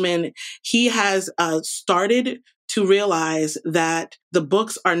Englishman. He has started to realize that the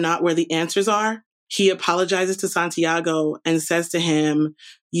books are not where the answers are. He apologizes to Santiago and says to him,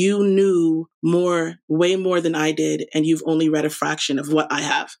 you knew way more than I did, and you've only read a fraction of what I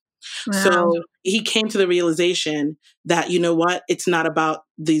have. Wow. So he came to the realization that, you know what, it's not about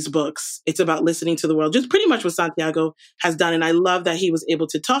these books. It's about listening to the world, just pretty much what Santiago has done. And I love that he was able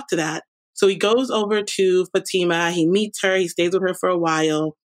to talk to that. So he goes over to Fatima, he meets her, he stays with her for a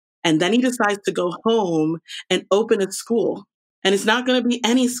while, and then he decides to go home and open a school. And it's not going to be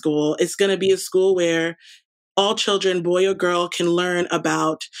any school. It's going to be a school where all children, boy or girl, can learn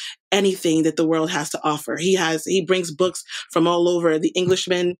about anything that the world has to offer. He brings books from all over. The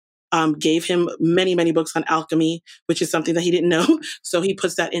Englishman gave him many, many books on alchemy, which is something that he didn't know. So he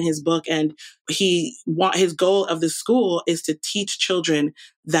puts that in his book. And his goal of the school is to teach children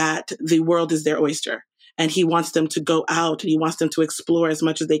that the world is their oyster. And he wants them to go out and he wants them to explore as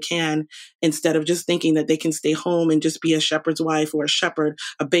much as they can instead of just thinking that they can stay home and just be a shepherd's wife or a shepherd,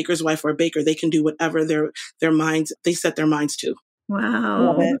 a baker's wife or a baker. They can do whatever they set their minds to. Wow.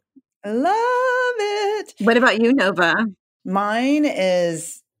 Love it. Love it. What about you, Nova?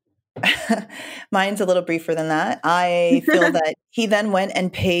 Mine's a little briefer than that. I feel that he then went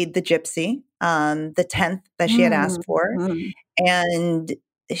and paid the gypsy the 10th that she had asked for. And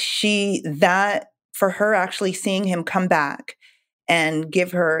for her actually seeing him come back and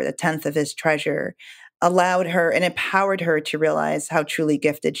give her a 10th of his treasure allowed her and empowered her to realize how truly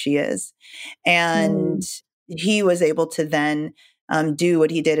gifted she is. And he was able to then do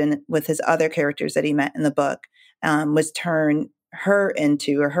what he did with his other characters that he met in the book, was turn her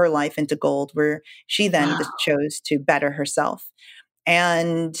life into gold, where she then chose to better herself.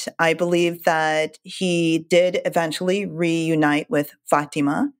 And I believe that he did eventually reunite with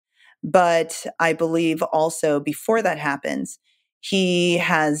Fatima. But I believe also before that happens, he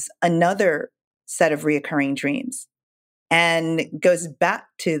has another set of reoccurring dreams and goes back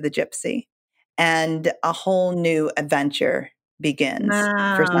to the gypsy, and a whole new adventure begins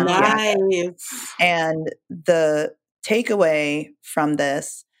for Santiago. Nice. And the takeaway from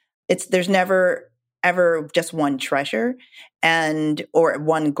this, there's never ever just one treasure or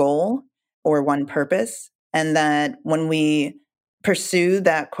one goal. or one purpose. And that when we pursue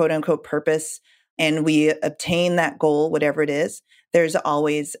that quote unquote purpose and we obtain that goal, whatever it is, there's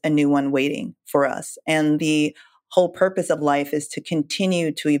always a new one waiting for us. And the whole purpose of life is to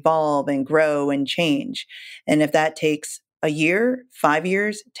continue to evolve and grow and change. And if that takes a year, 5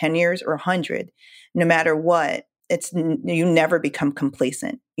 years, 10 years, or 100, no matter what, you never become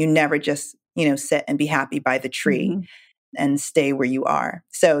complacent. You never just, sit and be happy by the tree and stay where you are.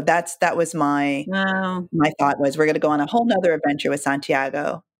 So that was my thought was we're going to go on a whole nother adventure with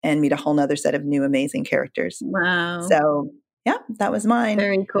Santiago and meet a whole nother set of new amazing characters. Wow. So yeah, that was mine.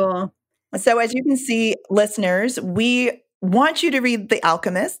 Very cool. So as you can see, listeners, we want you to read The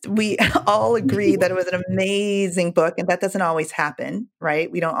Alchemist. We all agree that it was an amazing book, and that doesn't always happen, right?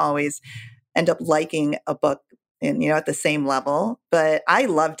 We don't always end up liking a book at the same level, but I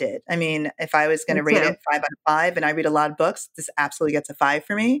loved it. I mean, if I was going to rate it 5 out of 5, and I read a lot of books, this absolutely gets a 5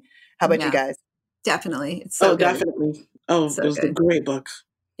 for me. How about you guys? Definitely. It's so good. Definitely. Oh, so it was a great book.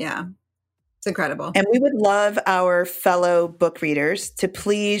 Yeah. It's incredible. And we would love our fellow book readers to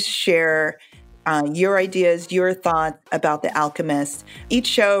please share your ideas, your thoughts about The Alchemist. Each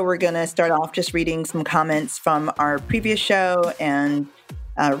show, we're going to start off just reading some comments from our previous show and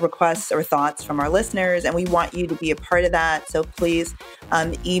requests or thoughts from our listeners. And we want you to be a part of that. So please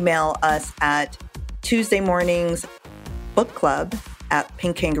email us at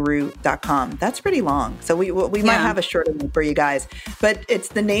tuesdaymorningsbookclub@pinkkangaroo.com. That's pretty long. So we might have a shorter one for you guys. But it's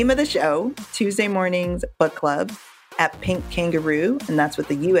the name of the show, Tuesday Mornings Book Club at Pink Kangaroo, and that's with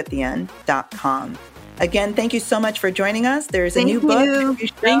the U at the end, .com. Again, thank you so much for joining us. There's a new book.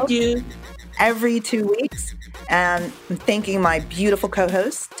 Thank you. Every 2 weeks. And I'm thanking my beautiful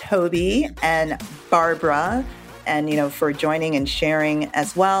co-hosts, Toby and Barbara, and, for joining and sharing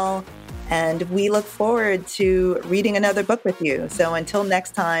as well. And we look forward to reading another book with you. So until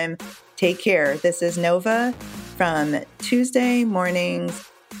next time, take care. This is Nova from Tuesday Mornings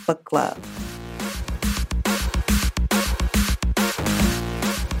Book Club.